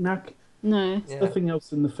humiliating Nick Nack. No, Yeah. Nothing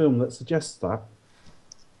else in the film that suggests that.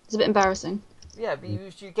 it's a bit embarrassing. Yeah, but you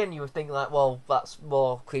would think like, well, that's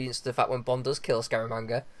more credence to the fact when Bond does kill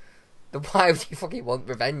Scaramanga, then why would you fucking want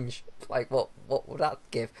revenge? Like, what would that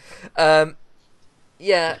give?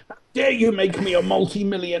 Yeah, Dare you make me a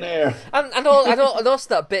multi-millionaire? and also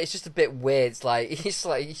that bit is just a bit weird. It's like he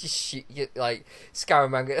just shoot like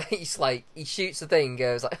Scaramanga. He's like he shoots the thing, and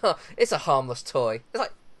goes like, "Oh, it's a harmless toy." It's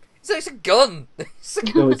like, so it's a gun. It's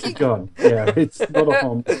a No, it's a gun. Yeah, it's not a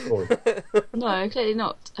harmless toy. No, clearly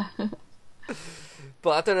not. But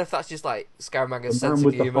I don't know if that's just like Scaramanga's The sense man of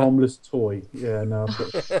with the humour. harmless toy. Yeah, no.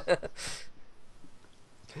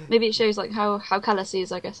 Maybe it shows like how callous he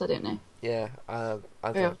is. I guess I don't know. Yeah, I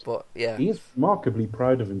don't. Yeah. But yeah, He is remarkably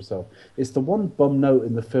proud of himself. It's the one bum note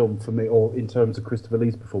in the film for me, or in terms of Christopher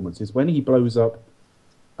Lee's performance, is when he blows up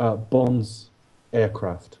Bond's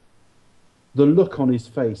aircraft. The look on his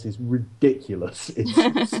face is ridiculous.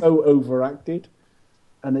 It's so overacted,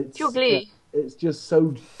 and it's Pure glee. It's just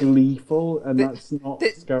so gleeful, and that's not.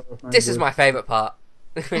 Scaramanga. this is my favourite part.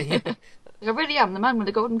 Like, I really am the man with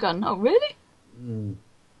the golden gun. Oh, really?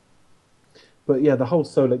 But yeah, the whole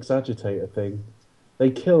Solex agitator thing, they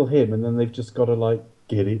kill him, and then they've just got to like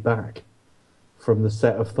get it back from the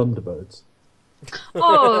set of Thunderbirds.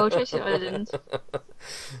 Oh, Tracy Island. But when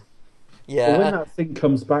Yeah, that thing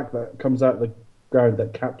comes back, that comes out the ground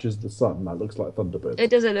that captures the sun, that looks like Thunderbirds. It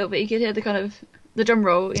does a little bit. You can hear the kind of the drum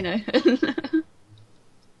roll, you know.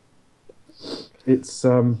 It's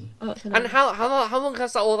Oh, that's and hilarious. how long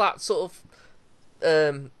has all that sort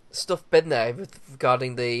of stuff been there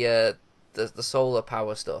regarding the solar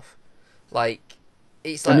power stuff? Like,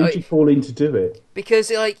 it's and like who'd you fall in to do it? because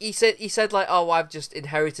like he said like, oh, I've just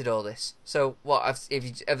inherited all this. So what?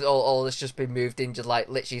 Have all this just been moved into like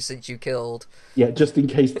literally since you killed, Yeah, just in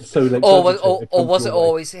case the Solex or agitator or comes was it your way.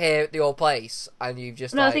 always here at your place and you've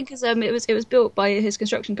just No, like I think because it was built by his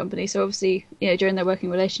construction company. So obviously, during their working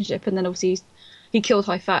relationship, and then obviously he killed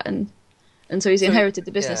High Fat, and so he's inherited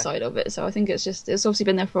the business yeah. side of it. So I think it's obviously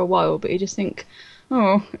been there for a while, but you just think,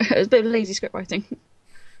 oh, it was a bit of lazy script writing.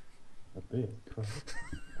 A bit. Christ.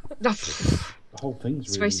 No, The whole thing's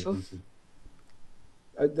Disgraceful. really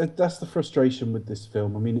easy. That's the frustration with this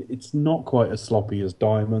film. I mean, it's not quite as sloppy as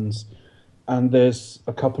Diamonds, and there's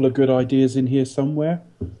a couple of good ideas in here somewhere,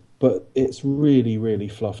 but it's really, really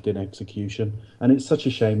fluffed in execution, and it's such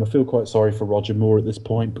a shame. I feel quite sorry for Roger Moore at this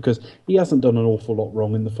point because he hasn't done an awful lot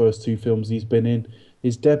wrong in the first two films he's been in.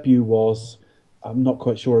 His debut was, I'm not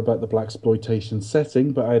quite sure about the blaxploitation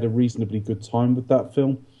setting, but I had a reasonably good time with that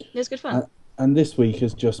film. It was good fun. And this week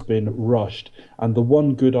has just been rushed, and the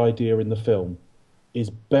one good idea in the film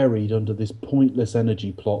is buried under this pointless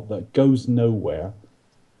energy plot that goes nowhere,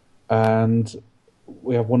 and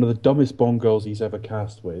we have one of the dumbest Bond girls he's ever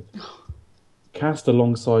cast with, cast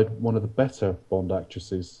alongside one of the better Bond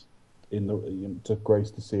actresses to grace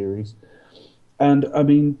the series. And, I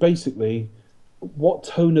mean, basically, what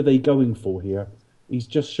tone are they going for here? He's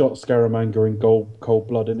just shot Scaramanga in cold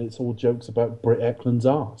blood, and it's all jokes about Britt Ekland's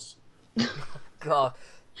arse. God.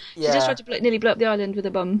 She just tried to nearly blow up the island with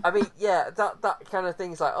a bum. I mean, yeah, that kind of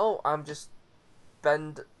thing's like, oh, I'm just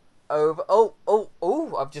bend over. Oh,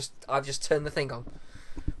 I've just turned the thing on.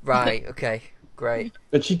 Right, okay, great.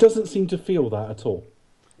 But she doesn't seem to feel that at all.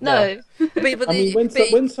 No. But I mean,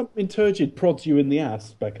 when something turgid prods you in the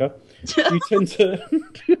ass, Becca, you tend to...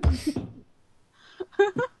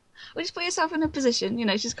 Well, just put yourself in a position, you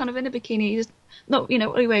know, she's kind of in a bikini, just not, you know,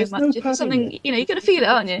 what are you wearing There's much. no If it's something, padding. you know, you're going to feel it,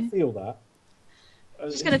 aren't you? Feel that.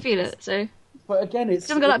 She's going to feel it, so... But again, She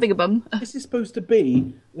hasn't got that big a bum. This is supposed to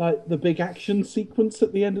be like the big action sequence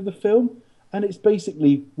at the end of the film, and it's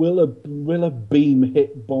basically will a beam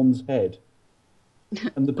hit Bond's head?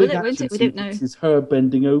 And the big Will it, won't action it? We don't know. sequence is her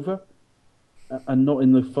bending over, and not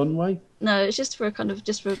in the fun way. No, it's just for a kind of,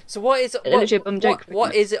 just for... So what is it? Literally a bum joke.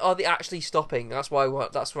 What is it? Are they actually stopping? That's what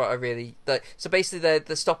I really. So basically,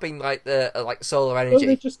 they're stopping like the solar Well, energy.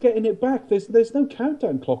 they're just getting it back. There's no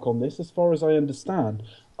countdown clock on this, as far as I understand,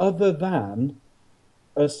 other than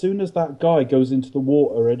as soon as that guy goes into the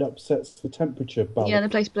water, it upsets the temperature balance. Yeah, the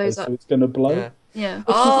place blows so up. it's going to blow. Yeah. Yeah.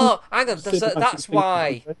 Oh, hang on. Cinematic That's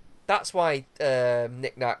why. sequence. That's why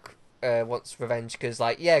Nick Nack wants revenge because,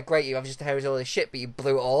 like, yeah, great, you have just inherited all this shit, but you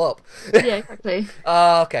blew it all up. Yeah, exactly.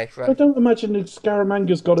 Oh, okay, I right. don't imagine that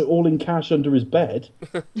Scaramanga's got it all in cash under his bed.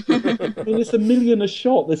 I mean, it's $1 million a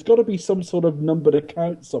shot. There's got to be some sort of numbered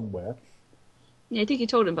account somewhere. Yeah, I think you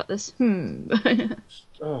told him about this.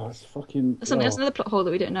 Oh, it's fucking... That's another plot hole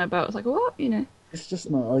that we don't know about. It's like, what? You know. It's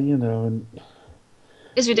just not, you know... And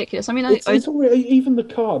It's ridiculous. I mean, it's already, even the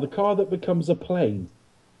car that becomes a plane.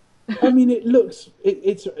 I mean, it looks...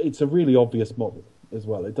 It's a really obvious model as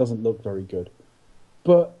well. It doesn't look very good.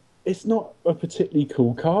 But it's not a particularly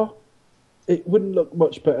cool car. It wouldn't look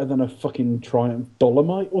much better than a fucking Triumph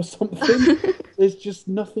Dolomite or something. There's just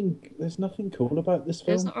nothing... There's nothing cool about this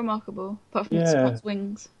film. It's not remarkable, apart from Yeah. its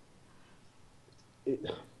wings.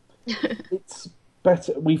 It's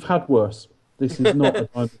better. We've had worse. This is not a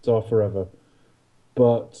Diamonds Are Forever.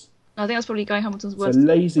 But I think that's probably Guy Hamilton's it's worst. a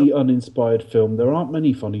lazy, uninspired film. There aren't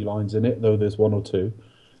many funny lines in it, though there's one or two.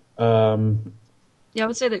 Yeah, I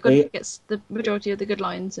would say that Goodnight gets the majority of the good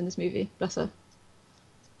lines in this movie. Bless her.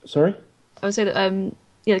 Sorry? I would say that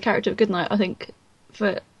the character of Goodnight, I think,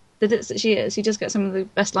 for the bits that she is, she does get some of the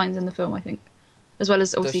best lines in the film, I think, as well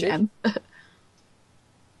as obviously she? M.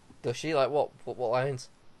 Does she? Like, what lines?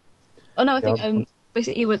 Oh no, I think Yeah.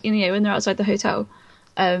 basically when they're outside the hotel,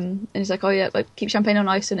 and he's like, oh yeah, like keep champagne on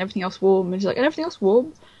ice and everything else warm, and she's like, and everything else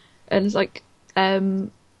warm, and it's like,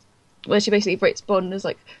 where she basically breaks Bond and is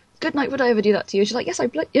like, good night, would I ever do that to you? She's like,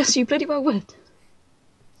 yes, you bloody well would.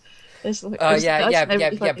 It's like, Oh it's yeah, funny.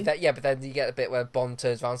 but then you get the bit where Bond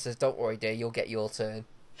turns around and says, "Don't worry, dear, you'll get your turn."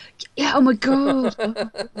 Yeah, oh my god,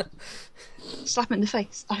 slap him in the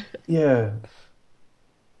face. Yeah.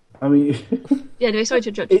 I mean, Yeah, anyway, sorry to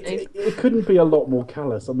interrupt you, Dave. it couldn't be a lot more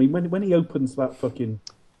callous. I mean, when he opens that fucking,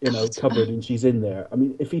 cupboard and she's in there, I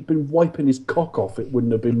mean, if he'd been wiping his cock off, it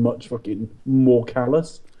wouldn't have been much fucking more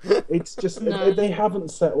callous. It's just, No. they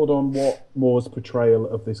haven't settled on what Moore's portrayal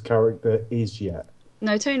of this character is yet.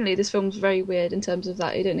 No, tonally, this film's very weird in terms of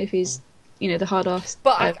that. I don't know if he's, the hard ass.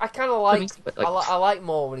 But I kind of like, but, I like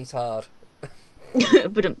more when he's hard.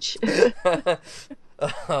 But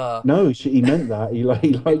No, he meant that. He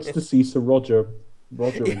likes to see Sir Roger.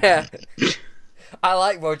 Yeah, I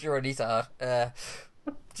like Roger when he's hard.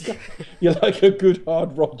 You're like a good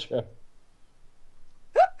hard Roger.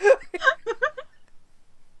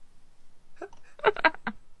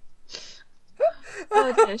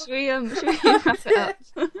 oh dear, should we wrap it up?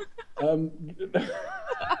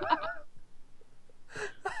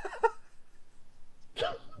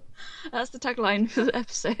 That's the tagline for the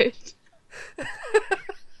episode.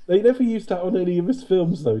 They never used that on any of his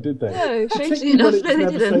films, though, did they? No, strangely Particularly enough, when no, it's they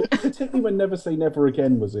Never didn't. Particularly when Never Say Never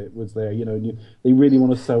Again was there, and they really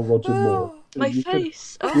want to sell Roger Moore. My You could-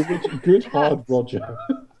 face. You're good hard Roger.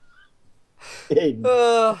 In.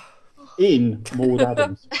 in Maud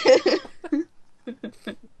Adams.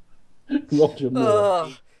 Roger Moore.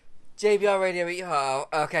 Oh, JBR Radio, eat your heart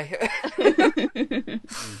out. Okay.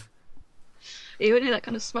 You wouldn't hear that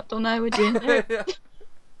kind of smut on now, would you?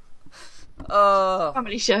 Oh.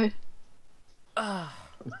 Family show. Ah.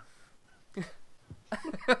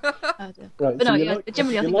 Oh, dear. Right, But no, you yeah, like,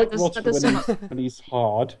 generally I you think like that does Roger so much. when he's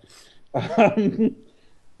hard.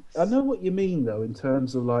 I know what you mean, though, in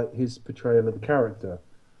terms of like his portrayal of the character.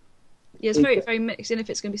 Yeah, it's very, very mixed in if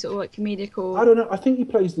it's going to be sort of like comedic or. I don't know. I think he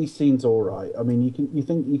plays these scenes all right. I mean,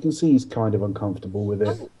 you can see he's kind of uncomfortable with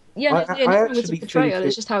it. Yeah, I nothing wrong with actually the portrayal. think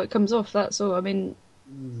It's just how it comes off. That's all. I mean,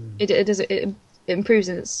 it improves.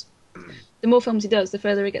 And it's the more films he does, the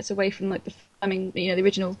further it gets away from like the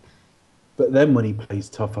original. But then when he plays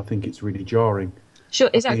tough, I think it's really jarring. Sure,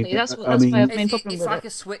 exactly. mean, That's I my mean- main problem It's with like it. a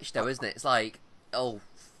switch, though, isn't it? It's like, oh,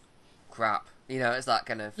 crap. You know, it's that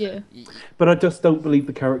kind of. Yeah. But I just don't believe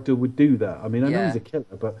the character would do that. I mean, I know Yeah. he's a killer,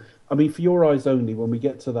 but I mean, For Your Eyes Only, when we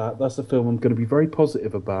get to that, that's a film I'm going to be very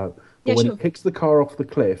positive about. But Yeah, when sure. he kicks the car off the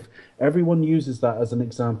cliff, everyone uses that as an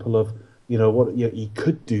example of, what he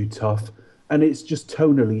could do tough, and it's just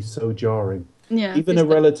tonally so jarring. Yeah. Even a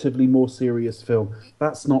relatively more serious film,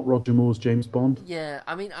 that's not Roger Moore's James Bond. Yeah,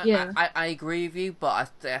 I mean, Yeah. I agree with you, but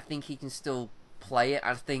I think he can still play it.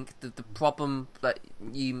 I think the problem that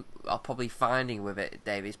you are probably finding with it,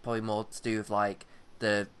 Dave, is probably more to do with like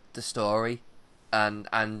the story, and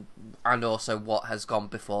also what has gone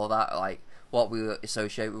before that, like what we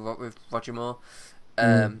associate with Roger Moore.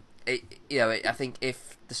 I think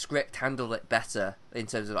if the script handled it better in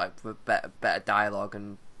terms of like better dialogue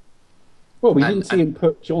and. Well, we didn't see him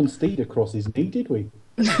put John Steed across his knee, did we?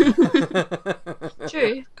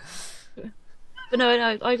 True. But no,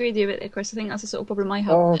 I agree with you with it, Chris. I think that's the sort of problem I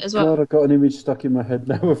have Oh, with it as well. God, I've got an image stuck in my head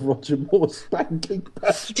now of Roger Moore spanking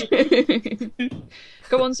Patrick.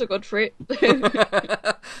 Go on, Sir Godfrey.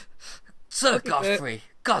 Sir Okay, Godfrey,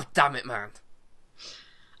 God damn it, man!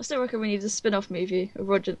 I still reckon we need a spin-off movie of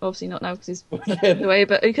Roger. Obviously not now because he's Yeah, the way,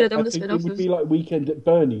 but we could have done I the think spin-off it would of be like Weekend at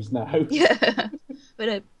Bernie's now. yeah. But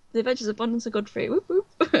no, The Adventures of Bond and Sir Godfrey. Whoop whoop.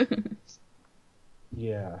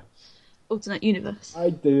 Yeah. Alternate universe. I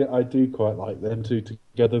do quite like them two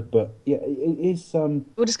together, but yeah, it is.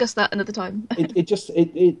 We'll discuss that another time. It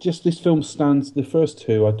just this film stands. The first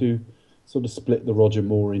two, I do sort of split the Roger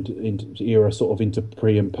Moore into era, sort of into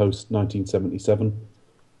pre and post 1977.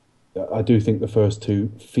 I do think the first two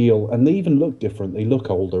feel, and they even look different. They look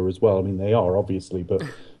older as well. I mean, they are obviously, but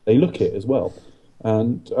they look it as well.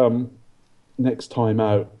 And next time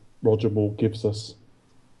out, Roger Moore gives us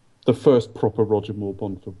the first proper Roger Moore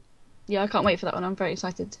Bond film. Yeah, I can't wait for that one. I'm very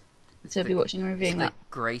excited to be watching and reviewing The that.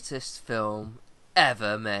 greatest film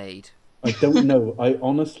ever made. I don't know. I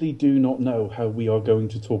honestly do not know how we are going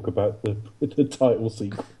to talk about the title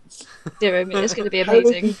sequence. Zero. It's going to be How are we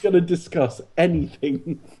amazing. going to discuss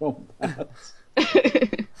anything from that?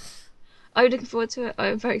 I'm looking forward to it.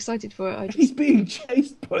 I'm very excited for it. He's being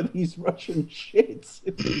chased by these Russian shits.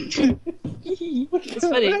 It's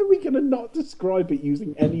funny. How are we going to not describe it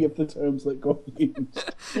using any of the terms that got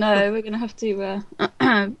used? No, we're going to have to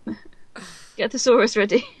get the thesaurus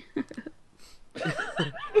ready.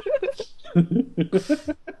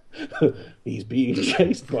 He's being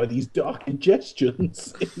chased by these dark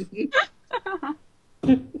ingestions.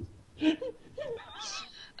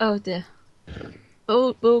 Oh dear.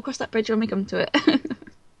 We'll cross that bridge when we come to it.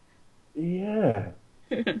 Yeah.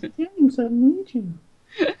 James, I need you.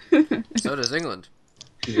 So does England.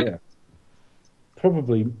 Yeah.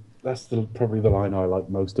 Probably, that's probably the line I like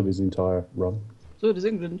most of his entire run. So does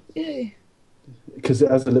England. Yay. Because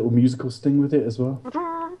it has a little musical sting with it as well.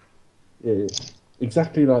 Yeah.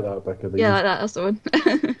 Exactly like that, Becca. They Yeah, used- like that. That's the one.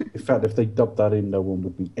 In fact, if they dubbed that in, no one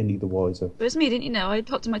would be any the wiser. But it's me, didn't you know? I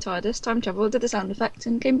hopped in my TARDIS, time travel, did the sound effect,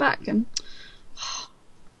 and came back. And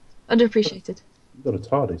underappreciated. You've got a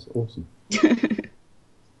TARDIS, awesome.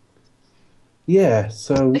 Yeah,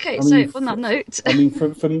 so... Okay, I mean, so on that note, I mean,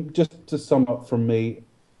 from just to sum up from me,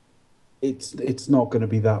 it's not going to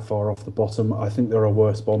be that far off the bottom. I think there are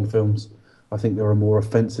worse Bond films. I think there are more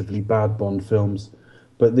offensively bad Bond films.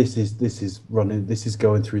 But this is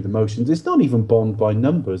going through the motions. It's not even Bond by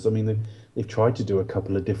numbers. I mean, they've tried to do a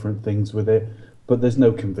couple of different things with it, but there's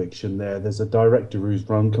no conviction there. There's a director who's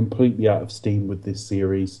run completely out of steam with this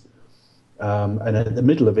series. And at the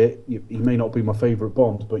middle of it, he may not be my favourite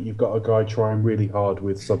Bond, but you've got a guy trying really hard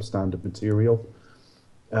with substandard material.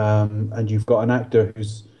 And you've got an actor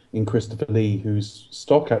who's in Christopher Lee, whose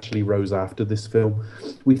stock actually rose after this film.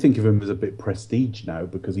 We think of him as a bit prestige now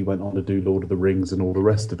because he went on to do Lord of the Rings and all the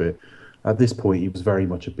rest of it. At this point, he was very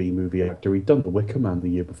much a B-movie actor. He'd done The Wicker Man the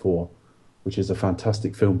year before. which is a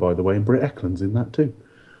fantastic film, by the way, and Britt Eklund's in that too.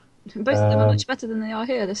 Both of them are much better than they are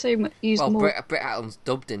here. They're so much used Well, more. Britt Eklund's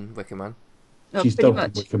dubbed in Wicker Man. Oh, She's pretty dubbed in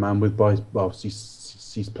much. Wicker Man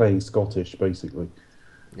she's playing Scottish basically.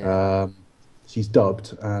 Yeah. She's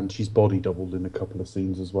dubbed and she's body doubled in a couple of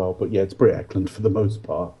scenes as well. But yeah, it's Britt Eklund for the most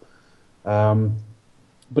part.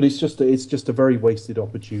 But it's just a very wasted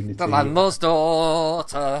opportunity. The landlord's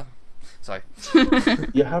daughter. Sorry.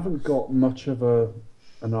 You haven't got much of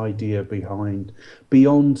an idea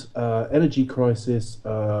beyond Energy Crisis,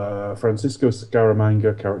 Francisco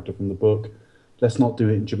Scaramanga, character from the book. Let's not do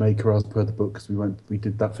it in Jamaica as per the book, because we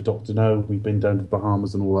did that for Dr. No. We've been down to the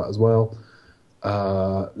Bahamas and all that as well.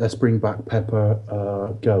 Let's bring back Pepper.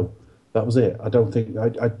 Go. That was it. I don't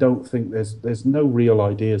think there's no real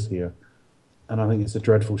ideas here, and I think it's a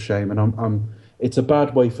dreadful shame. And it's a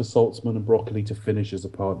bad way for Saltzman and Broccoli to finish as a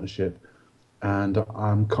partnership. And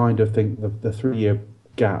I'm kind of think the 3-year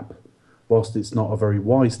gap, whilst it's not a very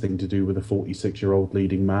wise thing to do with a 46-year-old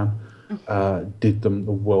leading man, did them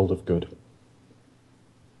the world of good.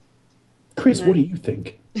 Chris, what do you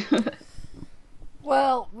think?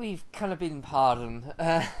 Well, we've kind of been hard on...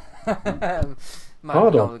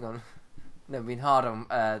 Hard on? No, we've been hard on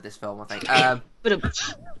this film, I think. But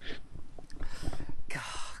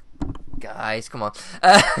Guys, come on.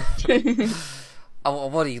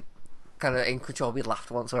 What are you kind of in control? We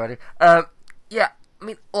laughed once already. Yeah, I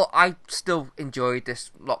mean, I still enjoyed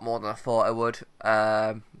this a lot more than I thought I would.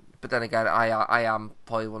 But then again, I am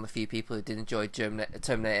probably one of the few people who did enjoy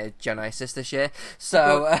Terminator Genisys this year.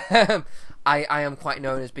 So I am quite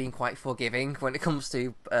known as being quite forgiving when it comes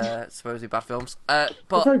to supposedly bad films. But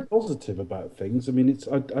I'm very positive about things. I mean,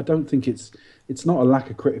 I don't think it's not a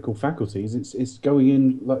lack of critical faculties. It's going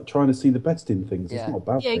in like trying to see the best in things. Yeah. It's not a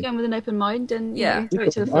bad yeah, thing. going with an open mind and Yeah. throw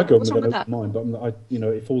it to the I front. go What's with wrong an with open that? mind, but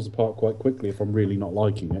it falls apart quite quickly if I'm really not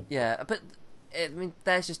liking it. yeah, but I mean,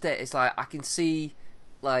 there's just it. It's like I can see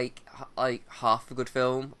like half a good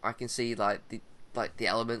film. I can see like the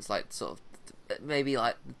elements, like sort of maybe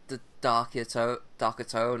like the darker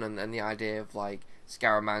tone and the idea of like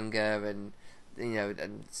Scaramanga and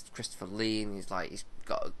and Christopher Lee, and he's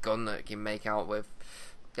got a gun that he can make out with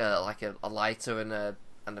like a lighter and a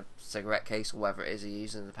cigarette case or whatever it is he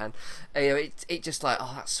uses in the pen. It just like,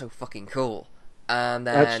 oh, that's so fucking cool. And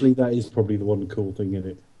then Actually, that is probably the one cool thing in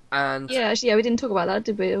it. and Yeah, actually, we didn't talk about that,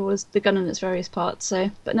 did we? It was the gun and its various parts.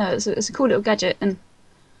 So, but no, it's a cool little gadget, and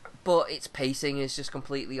but its pacing is just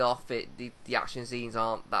completely off. The action scenes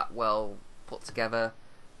aren't that well put together.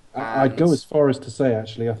 I'd go as far as to say,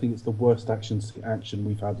 actually, I think it's the worst action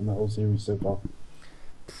we've had in the whole series so far.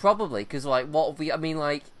 Probably, because like what have we? I mean,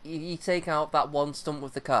 like you take out that one stunt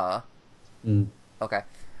with the car. Mm. Okay,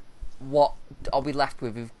 what are we left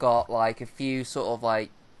with? We've got like a few sort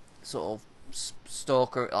of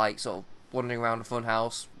stalker, like sort of wandering around a fun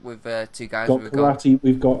house with two guys. Got We've karate.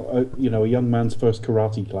 We've got a young man's first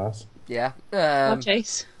karate class. yeah, car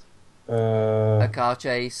chase, a car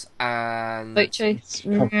chase and boat chase.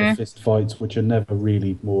 Couple of fist fights, which are never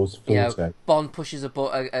really Moore's forte. Bond pushes a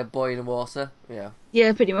boy in the water. Yeah,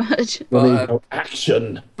 Yeah, pretty much. Well, there you but, go.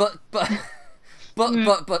 Action. but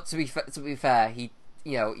to be fair, he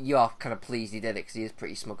you are kind of pleased he did it because he is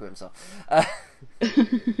pretty smug with himself.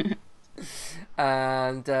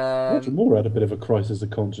 And Roger Moore had a bit of a crisis of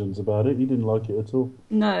conscience about it. He didn't like it at all.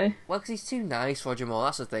 No. well, because he's too nice, Roger Moore.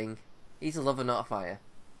 That's the thing. He's a lover, not a fire.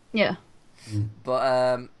 Yeah.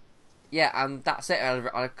 But yeah, and that's it.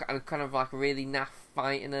 I kind of like a really naff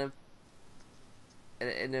fight in a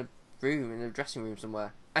room, in a dressing room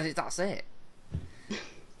somewhere, and that's it.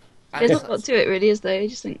 And There's not a lot to it, really, is there? You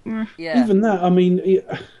just think, yeah. Even that, I mean,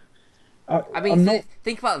 I mean, I'm not.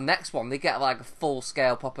 think about the next one. They get like a full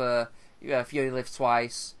scale proper. If you only live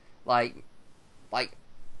twice, like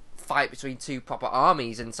fight between two proper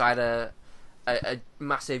armies inside a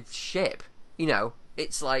massive ship.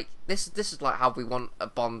 It's like this is like how we want a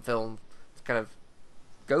Bond film to kind of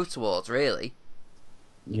go towards, really.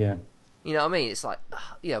 Yeah. You know what I mean? It's like,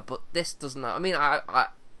 but this doesn't. I mean, I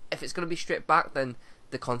if it's going to be stripped back, then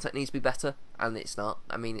the content needs to be better, and it's not.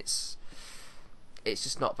 I mean, it's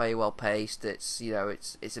just not very well paced. It's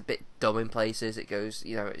it's a bit dumb in places. It goes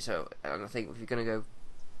and I think if you're going to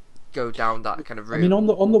go down that kind of route, I mean, on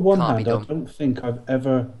the one can't hand, be I done.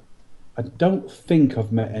 don't think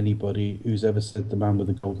I've met anybody who's ever said The Man with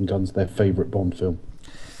the Golden Gun's their favourite Bond film.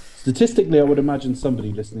 Statistically, I would imagine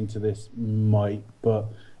somebody listening to this might, but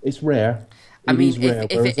it's rare. I mean, is rare,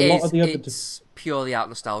 if whereas it a lot is, of the other it's purely out of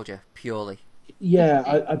nostalgia. Purely.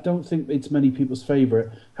 Yeah, I don't think it's many people's favourite.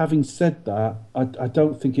 Having said that, I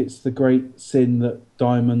don't think it's the great sin that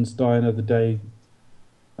diamonds die another day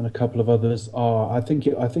and a couple of others are. I think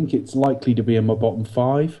it's likely to be in my bottom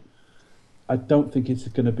five. I don't think it's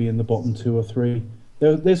going to be in the bottom two or three.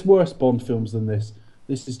 There's worse Bond films than this.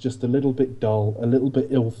 This is just a little bit dull, a little bit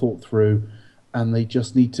ill thought through, and they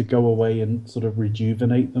just need to go away and sort of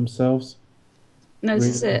rejuvenate themselves. No, this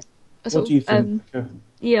is Really. it. What do you think?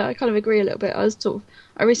 Yeah, I kind of agree a little bit.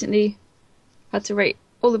 I recently had to rate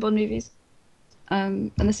all the Bond movies,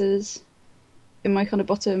 and this is in my kind of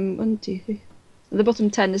bottom 1, 2, 3. The bottom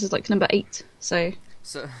 10. This is like number 8. So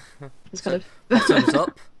it's kind of thumbs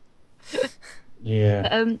up.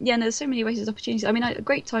 Yeah. yeah. No, there's so many wasted opportunities. I mean, I had a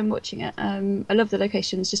great time watching it. I love the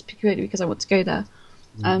locations just purely because I want to go there.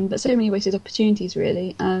 But so many wasted opportunities,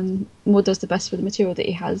 really. Moore does the best for the material that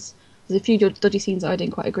he has. There's a few dodgy scenes that I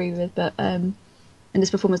didn't quite agree with, but and this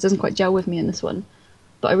performance doesn't quite gel with me in this one.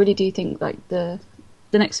 But I really do think like the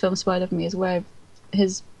next film, Spy Love Me, is where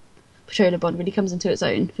his portrayal of Bond really comes into its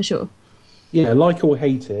own, for sure. Yeah, like or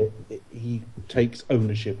hate it, he takes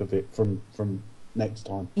ownership of it from next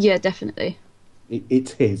time. Yeah, definitely.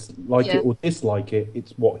 It's his. Like Yeah. it or dislike it,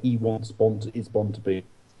 it's what he wants his Bond to be.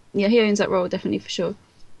 Yeah, he owns that role, definitely, for sure.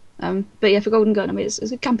 But yeah, for Golden Gun, I mean, it's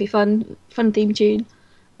a campy, fun theme tune.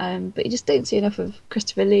 But you just don't see enough of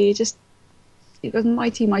Christopher Lee. You've got a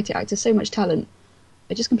mighty, mighty actor, so much talent.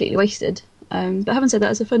 It's just completely wasted. But having said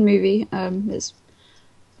that, it's a fun movie. It's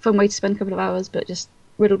a fun way to spend a couple of hours, but just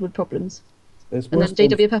riddled with problems. There's And then worse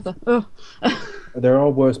J.W. Pepper. Oh. There are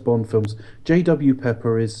worse Bond films. J.W.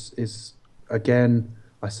 Pepper is again.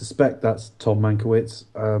 I suspect that's Tom Mankiewicz.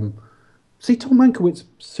 See, Tom Mankiewicz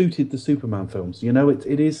suited the Superman films. You know, it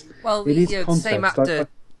is. Well, it is the context. same actor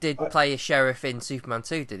did play a sheriff in Superman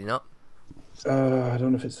 2, did he not? I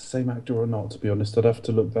don't know if it's the same actor or not. To be honest, I'd have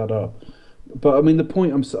to look that up. But I mean, the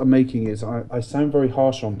point I'm making is I sound very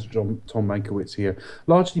harsh on to Tom Mankiewicz here,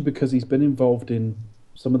 largely because he's been involved in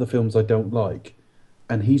some of the films I don't like,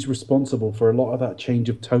 and he's responsible for a lot of that change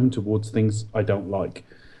of tone towards things I don't like.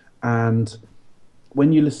 And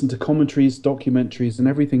when you listen to commentaries, documentaries, and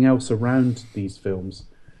everything else around these films,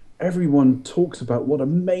 everyone talks about what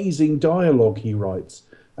amazing dialogue he writes.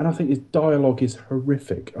 And I think his dialogue is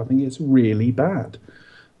horrific. I think it's really bad.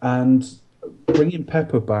 And bringing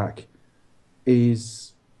Pepper back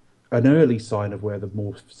is an early sign of where the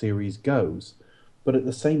Moore series goes. But at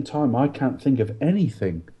the same time, I can't think of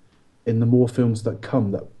anything in the Moore films that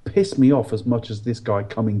come that piss me off as much as this guy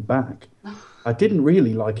coming back. I didn't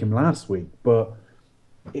really like him last week, but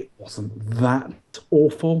it wasn't that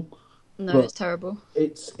awful. No, But it's terrible.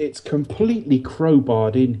 It's completely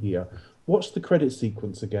crowbarred in here. Watch the credit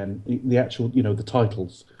sequence again, the actual, the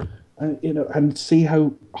titles, and see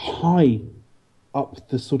how high up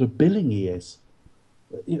the sort of billing he is.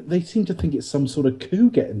 They seem to think it's some sort of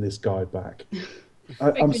coup getting this guy back.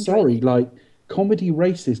 I'm sorry, like comedy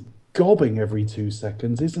races gobbing every 2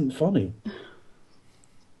 seconds isn't funny.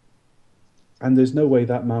 And there's no way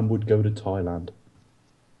that man would go to Thailand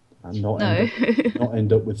and not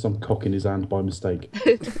end up with some cock in his hand by mistake.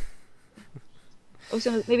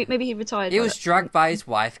 Also, maybe he retired. He by was that dragged point. by his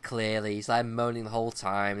wife, clearly. He's like moaning the whole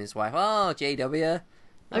time. His wife, oh, JW.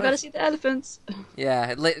 I gotta see the elephants.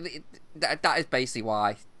 Yeah, that is basically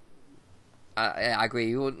why. I agree.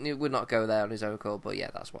 He would not go there on his own accord, but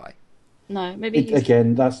yeah, that's why. No, maybe he's...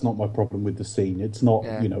 Again, that's not my problem with the scene. It's not,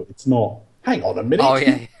 Yeah. it's not. Hang on a minute. Oh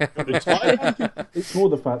yeah, It's more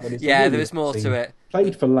the fact that it's yeah. really There is more scene, to it.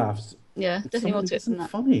 played for laughs. Yeah, definitely more to it Isn't than that.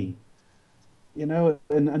 funny.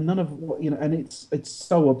 And none of what and it's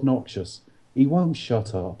so obnoxious. He won't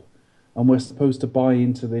shut up, and we're supposed to buy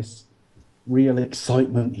into this real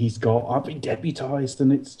excitement he's got. I've been deputized,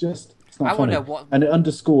 and it's not I funny. wonder what- And it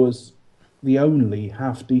underscores the only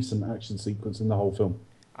half decent action sequence in the whole film.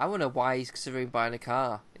 I wonder why he's considering buying a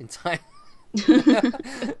car in time.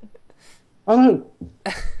 I know.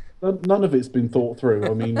 None of it's been thought through.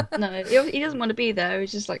 I mean, No, he doesn't want to be there.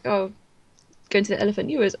 He's just like, oh, going to the elephant,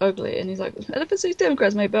 you was ugly. And he's like, elephants these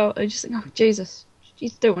Democrats, mate, belt. And I just think, oh, Jesus. You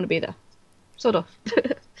don't want to be there. Sort of.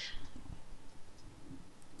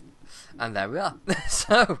 And there we are.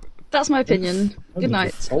 So, That's my opinion. Good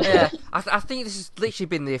night. yeah, I think this has literally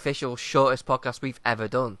been the official shortest podcast we've ever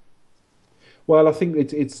done. Well, I think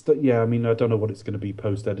it's yeah. I mean, I don't know what it's going to be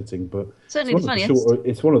post editing, but Certainly it's the one of funniest.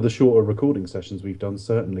 it's one of the shorter recording sessions we've done,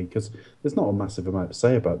 certainly, because there's not a massive amount to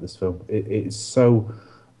say about this film. It's so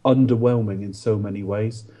underwhelming in so many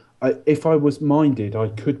ways. If I was minded, I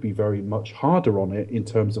could be very much harder on it in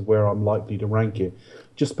terms of where I'm likely to rank it,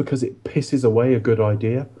 just because it pisses away a good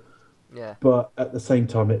idea. Yeah, But at the same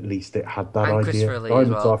time, at least it had that And idea. Christopher Lee as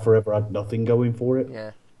Diamonds well. Are Forever had nothing going for it.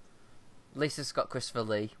 yeah. At least it's got Christopher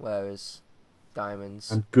Lee, whereas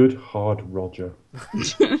diamonds. And good hard Roger.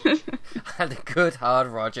 And a good hard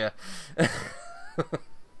Roger.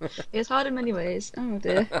 It's hard in many ways. Oh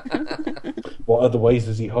dear. What other ways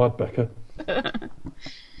is he hard, Becca?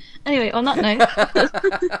 Anyway, on that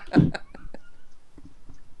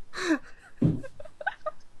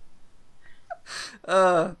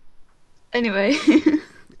note. Anyway.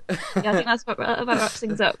 Yeah, I think that's about wraps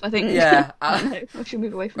things up. I think. Yeah. We should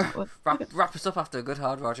move away from that one. Wrap us up after a good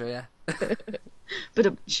hard Roger, yeah.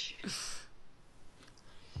 But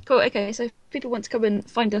cool. Okay, so if people want to come and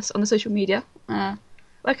find us on the social media,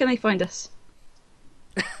 where can they find us?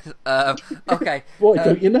 Okay. Why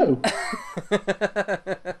don't you know?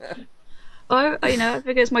 Oh, I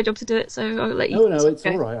figure it's my job to do it, so I'll let you. No, it's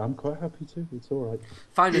all right. I'm quite happy to. It's all right.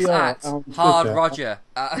 Find us Yeah, at on Hard Twitter. Roger.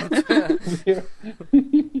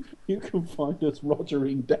 You can find us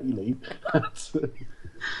Rogering daily.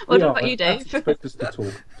 What about you, Dave? Expect Us to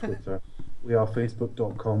Talk Twitter. We are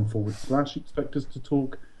facebook.com/Expect Us to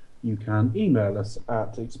Talk. You can email us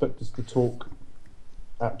at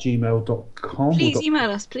expectustotalk@gmail.com. Please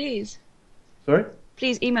email us, please. Sorry?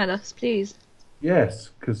 Please email us, please. Yes,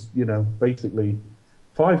 because, basically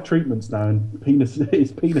 5 treatments now and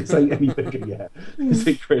his penis ain't any bigger yet. Is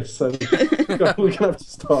it, Chris? So we're going to have to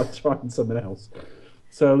start trying something else.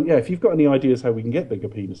 So, yeah, if you've got any ideas how we can get bigger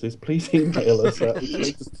penises, please email us at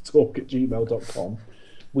expectustotalk@gmail.com.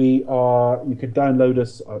 You can download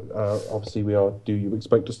us, obviously we are Do You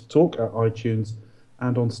Expect Us to Talk at iTunes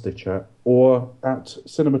and on Stitcher, or at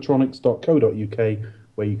cinematronics.co.uk,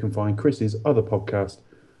 where you can find Chris's other podcast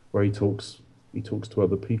where he talks to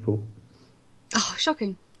other people. Oh,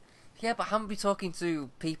 shocking. Yeah, but I haven't been talking to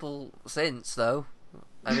people since, though.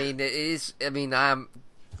 I mean, I haven't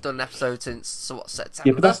done an episode since, September?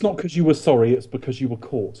 Yeah, but that's not because you were sorry, it's because you were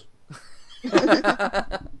caught.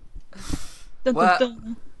 Dun, dun,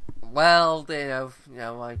 dun. Well,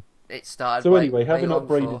 it started. So anyway, having way long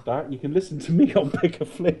upgraded before. that, you can listen to me on Becca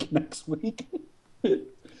Flick next week.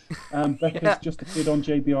 Becca's just appeared on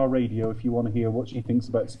JBR Radio if you want to hear what she thinks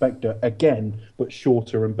about Spectre again, but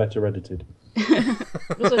shorter and better edited.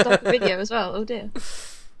 Also a dark video as well. Oh dear.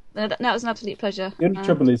 No, that was an absolute pleasure. The only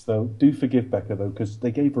trouble is, though, do forgive Becca, though, because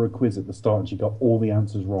they gave her a quiz at the start and she got all the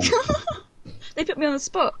answers wrong. They put me on the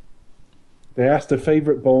spot. They asked her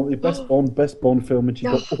favourite Bond, best Bond film, and she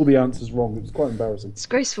got all the answers wrong. It was quite embarrassing.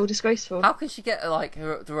 Disgraceful. How can she get her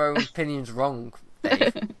own opinions wrong,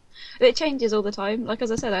 Dave? It changes all the time. Like,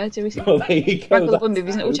 as I said, I had to recently Well, there you go. rank all the Bond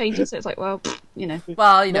movies and it all changes, so it's like, well,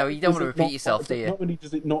 Well, you don't want to repeat yourself, do you? Not only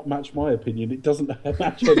does it not match my opinion, it doesn't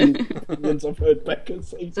match any opinions I've heard Becca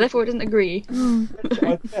say. So therefore it doesn't agree.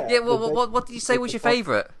 Yeah, what did you say was your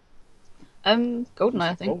favourite? Goldeneye,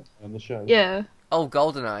 I think. On the show. Yeah. Oh,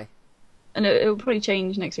 GoldenEye. And it'll probably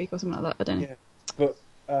change next week or something like that, I don't know. Yeah, but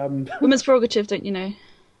Women's prerogative, don't you know?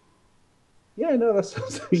 yeah, no, that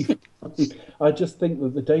sounds fine. I just think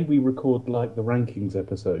that the day we record like the rankings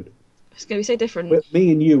episode, It's going to be so different.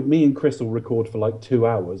 me and Chris will record for like 2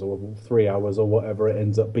 hours or 3 hours or whatever it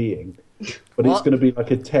ends up being. But it's What? going to be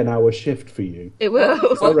like a 10-hour shift for you. It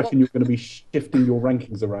will. So I reckon you're going to be shifting your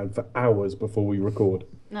rankings around for hours before we record.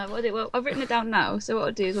 No, well, I've written it down now, so what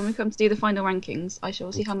I'll do is when we come to do the final rankings, I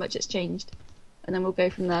shall see how much it's changed. And then we'll go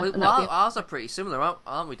from there. Well, And that'll be- ours are pretty similar,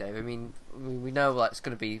 aren't we, Dave? I mean, we know it's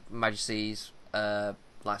going to be Majesty's,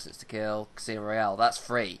 License to Kill, Casino Royale. That's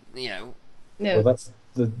free, No. Well, that's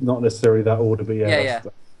not necessarily that order, but Yeah.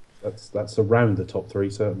 that's around the top 3,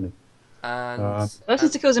 certainly. And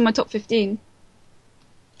License to Kill's in my top 15.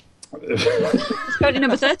 It's currently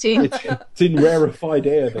number 13. It's in rarefied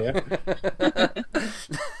air there.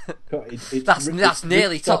 that's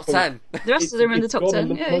nearly top 10. The rest of them are in the top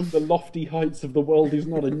 10. Yeah. The lofty heights of the world is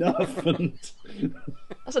not enough, and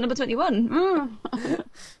That's at number 21. Mm.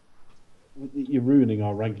 you're ruining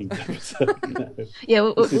our rankings episode now. Yeah,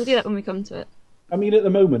 we'll do that when we come to it. I mean, at the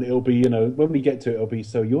moment, it'll be, when we get to it, it'll be,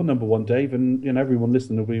 so you're number 1, Dave, and everyone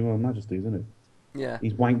listening will be, well, Majesty's, isn't it? Yeah.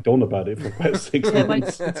 He's wanked on about it for about 6 Yeah,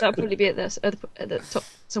 months. so that'll probably be at the top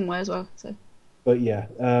somewhere as well. So But yeah,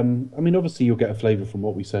 I mean, obviously you'll get a flavour from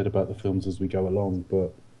what we said about the films as we go along,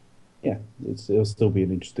 but yeah, it'll still be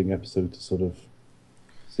an interesting episode to sort of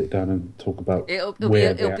sit down and talk about It'll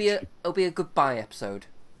be a goodbye episode.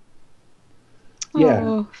 Yeah.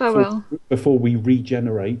 Oh, farewell. before we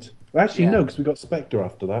regenerate. Actually, Yeah. no, because we got Spectre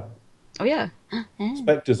after that. Oh yeah.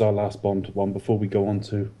 Spectre's our last Bond one before we go on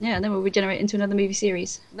to... Yeah, and then we'll regenerate into another movie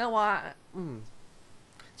series. No,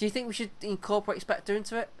 do you think we should incorporate Spectre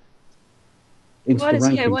into it? into Why the does-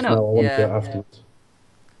 yeah, rankings why now. not? I want Yeah. to get afterwards.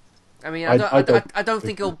 I mean, I I don't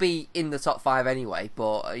think it'll be in the top 5 anyway.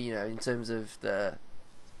 But in terms of the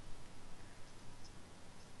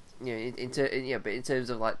you know, but in terms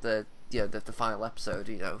of like the the final episode,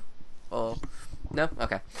 or no,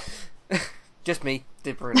 okay, just me.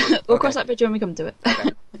 We'll cross that bridge when we come to it. Okay.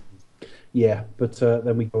 Yeah, but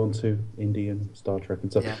then we go on to Indie and Star Trek and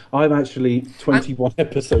stuff. Yeah. I'm actually 21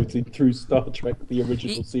 episodes in through Star Trek, the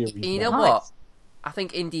original series. You know now. what? I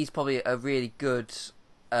think Indie's probably a really good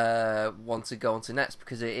one to go on to next,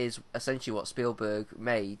 because it is essentially what Spielberg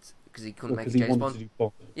made, because he couldn't make a Because he James wanted Bond. to do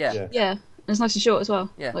Bond. Yeah. Yeah, and it's nice and short as well.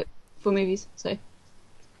 Yeah. Like 4 movies. So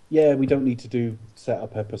Yeah, we don't need to do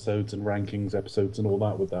setup episodes and rankings episodes and all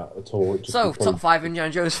that with that at all. It just So, would probably- top 5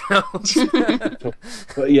 Indiana Jones films.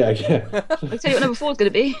 But yeah. I'll tell you what number 4 is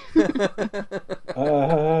going to be.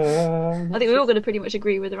 I think we're all going to pretty much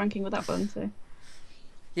agree with the ranking with that one. So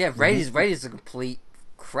Yeah, Raiders is a complete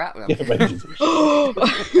crap. Yeah, Rangers.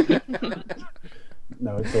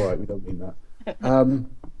 No, it's all right. We don't mean that.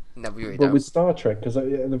 No, we really But don't. with Star Trek, because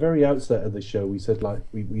at the very outset of the show, we said like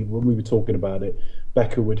we when we were talking about it,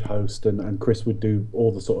 Becca would host and Chris would do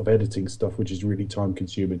all the sort of editing stuff, which is really time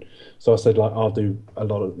consuming. So I said like I'll do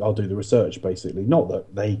the research basically. Not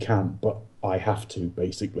that they can, but I have to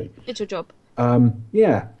basically. it's your job.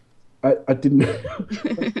 Yeah, I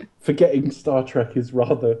didn't. Forgetting Star Trek is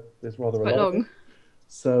rather Quite a lot. long.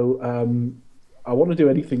 So I want to do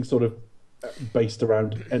anything sort of based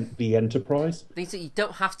around the Enterprise. Things that you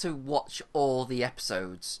don't have to watch all the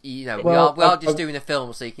episodes. Well, we are just I've- doing a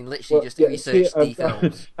film, so you can literally just yeah, research the see,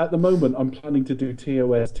 films. At the moment, I'm planning to do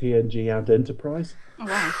TOS, TNG, and Enterprise, Oh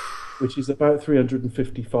wow. which is about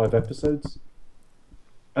 355 episodes.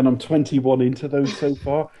 And I'm 21 into those so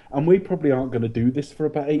far. And we probably aren't going to do this for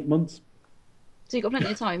about 8 months. So you've got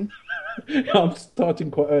plenty of time. I'm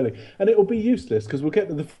starting quite early. And it'll be useless, because we'll get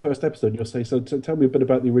to the first episode and you'll say, so tell me a bit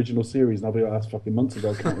about the original series. And I'll be like, that's fucking months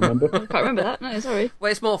ago, I can't remember. Can't remember that. No, sorry.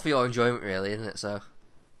 Well, it's more for your enjoyment, really, isn't it? So,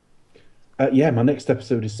 Yeah, my next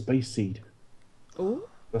episode is Space Seed. Ooh.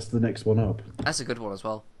 That's the next one up. that's a good one as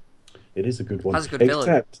well. It is a good one. Has a good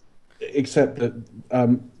villain. Except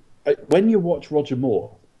that when you watch Roger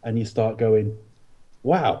Moore and you start going,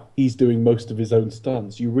 wow, he's doing most of his own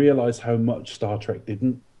stunts, you realise how much Star Trek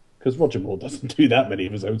didn't, because Roger Moore doesn't do that many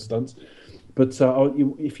of his own stunts. But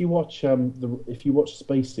if you watch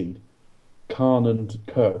Space Seed, Khan and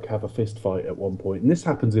Kirk have a fist fight at one point, and this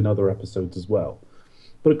happens in other episodes as well.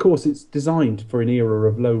 But of course, it's designed for an era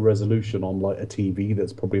of low resolution on like a TV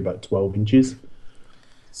that's probably about 12 inches.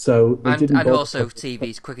 So they didn't And bother- also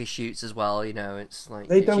TV's quickest shoots as well. It's like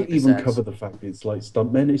They it's don't cheaper even sets. cover the fact it's like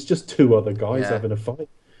stuntmen. It's just two other guys Yeah. having a fight.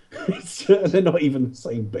 And they're not even the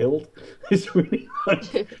same build. It's really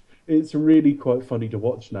it's really quite funny to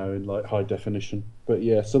watch now in like high definition. But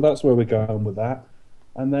yeah, so that's where we're going with that.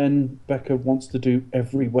 And then Becca wants to do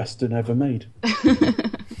every Western ever made.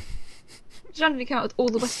 Just randomly count all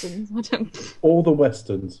the westerns. I don't. All the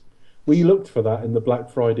Westerns. We looked for that in the Black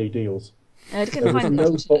Friday deals. I There couldn't was find it, no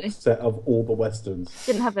unfortunately. box set of all the Westerns.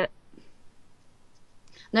 Didn't have it.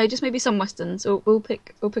 No, just maybe some westerns. Or we'll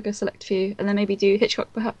pick a select few, and then maybe do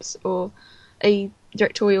Hitchcock perhaps, or a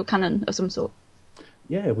directorial canon of some sort.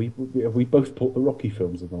 Yeah, we both bought the Rocky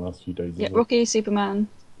films in the last few days. Yeah, as well. Rocky, Superman.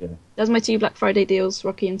 Yeah, Those are my 2 Black Friday deals: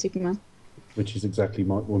 Rocky and Superman. which is exactly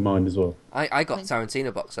mine as well. I got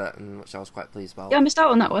Tarantino box set, which I was quite pleased about. Yeah, I missed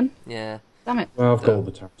out on that one. Yeah, Damn it. Well, I've got all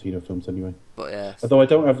the Tarantino films anyway. but yeah. Although I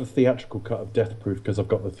don't have the theatrical cut of Death Proof because I've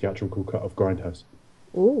got the theatrical cut of Grindhouse.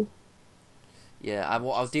 Ooh. Yeah,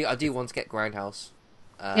 I do want to get Grindhouse.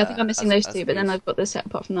 Yeah, I think I'm missing those 2, but then I've got the set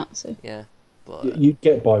apart from that. So Yeah, but You'd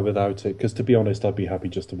get by without it because, to be honest, I'd be happy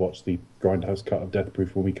just to watch the Grindhouse cut of Death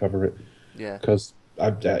Proof when we cover it. yeah. Because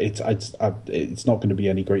it's not going to be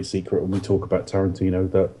any great secret when we talk about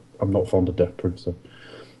Tarantino that I'm not fond of Death Proof. So,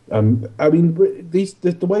 I mean,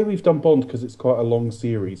 the way we've done Bond, because it's quite a long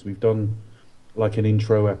series, we've done like an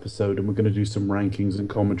intro episode, and we're going to do some rankings and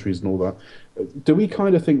commentaries and all that. Do we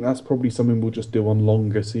kind of think that's probably something we'll just do on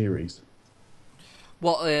longer series?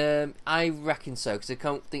 Well, I reckon so, because I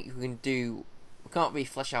can't think we can't really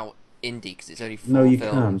flesh out Indie because it's only 4 No, you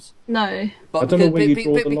films. no. But I don't know because- where you be-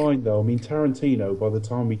 draw be- the be- line, though. I mean, Tarantino, by the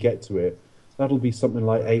time we get to it, that'll be something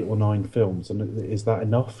like 8 or 9 films. And is that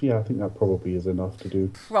enough? Yeah, I think that probably is enough to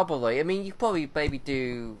do. Probably. I mean, you probably maybe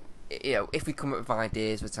do. If we come up with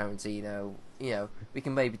ideas with Tarantino, we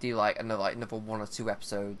can maybe do like another 1 or 2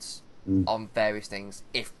 episodes on various things.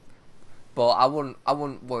 But I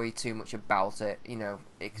wouldn't worry too much about it,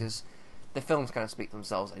 because the films kind of speak for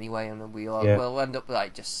themselves anyway, and we'll end up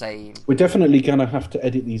like just saying. We're definitely going to have to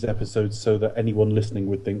edit these episodes so that anyone listening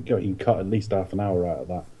would think, you can cut at least half an hour out of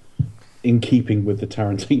that, in keeping with the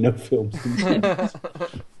Tarantino films.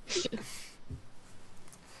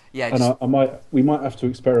 Yeah, And we might have to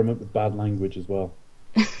experiment with bad language as well.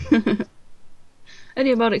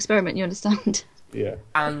 Only a mild experiment, you understand. Yeah.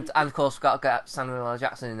 And of course we've got to get Samuel L.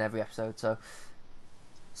 Jackson in every episode. So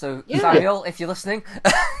Yeah. Samuel, if you're listening,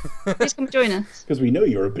 Please come join us. Because we know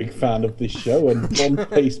you're a big fan of this show and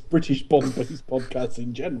Bond-based, British Bond-based podcasts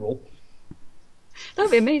in general.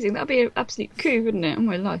 That'd be amazing. That'd be an absolute coup, wouldn't it? Oh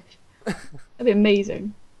my life. That'd be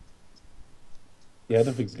amazing. Yeah, I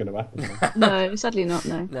don't think it's going to happen. Man. No, sadly not,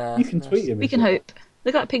 no. nah, You can nah. tweet him. We if can you hope.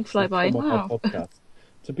 Look at that pig fly by. come on our Wow. podcast.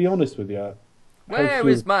 To be honest with you, Where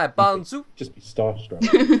is my Banzu? just be starstruck.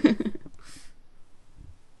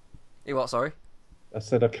 You what? Sorry. I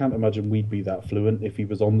said I can't imagine we'd be that fluent if he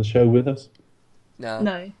was on the show with us. No.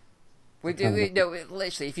 No. We do.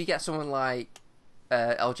 Literally, if you get someone like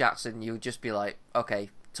L. Jackson, you would just be like, okay,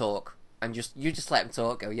 talk, and you just let him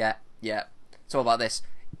talk. Go, yeah. It's all about this.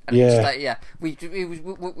 And Yeah. Just like, we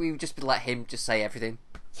would just let him just say everything.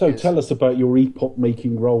 So Yes. tell us about your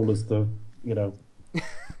epoch-making role as the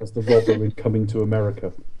robber in Coming to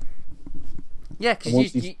America. Yeah, And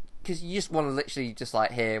once because you just want to literally just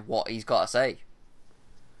like hear what he's got to say.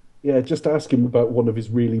 Yeah, just ask him about one of his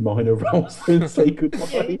really minor roles and say goodbye.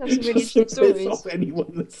 Yeah, he has some really just to interesting piss stories. off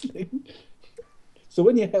anyone listening. So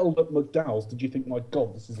when you held up McDowell's, did you think, my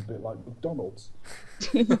God, this is a bit like McDonald's?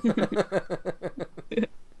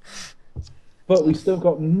 But we still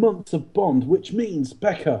got months of Bond, which means,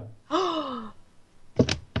 Becca, Bond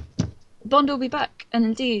will be back, and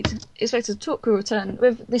indeed, expected to talk will return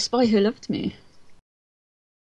with The Spy Who Loved Me.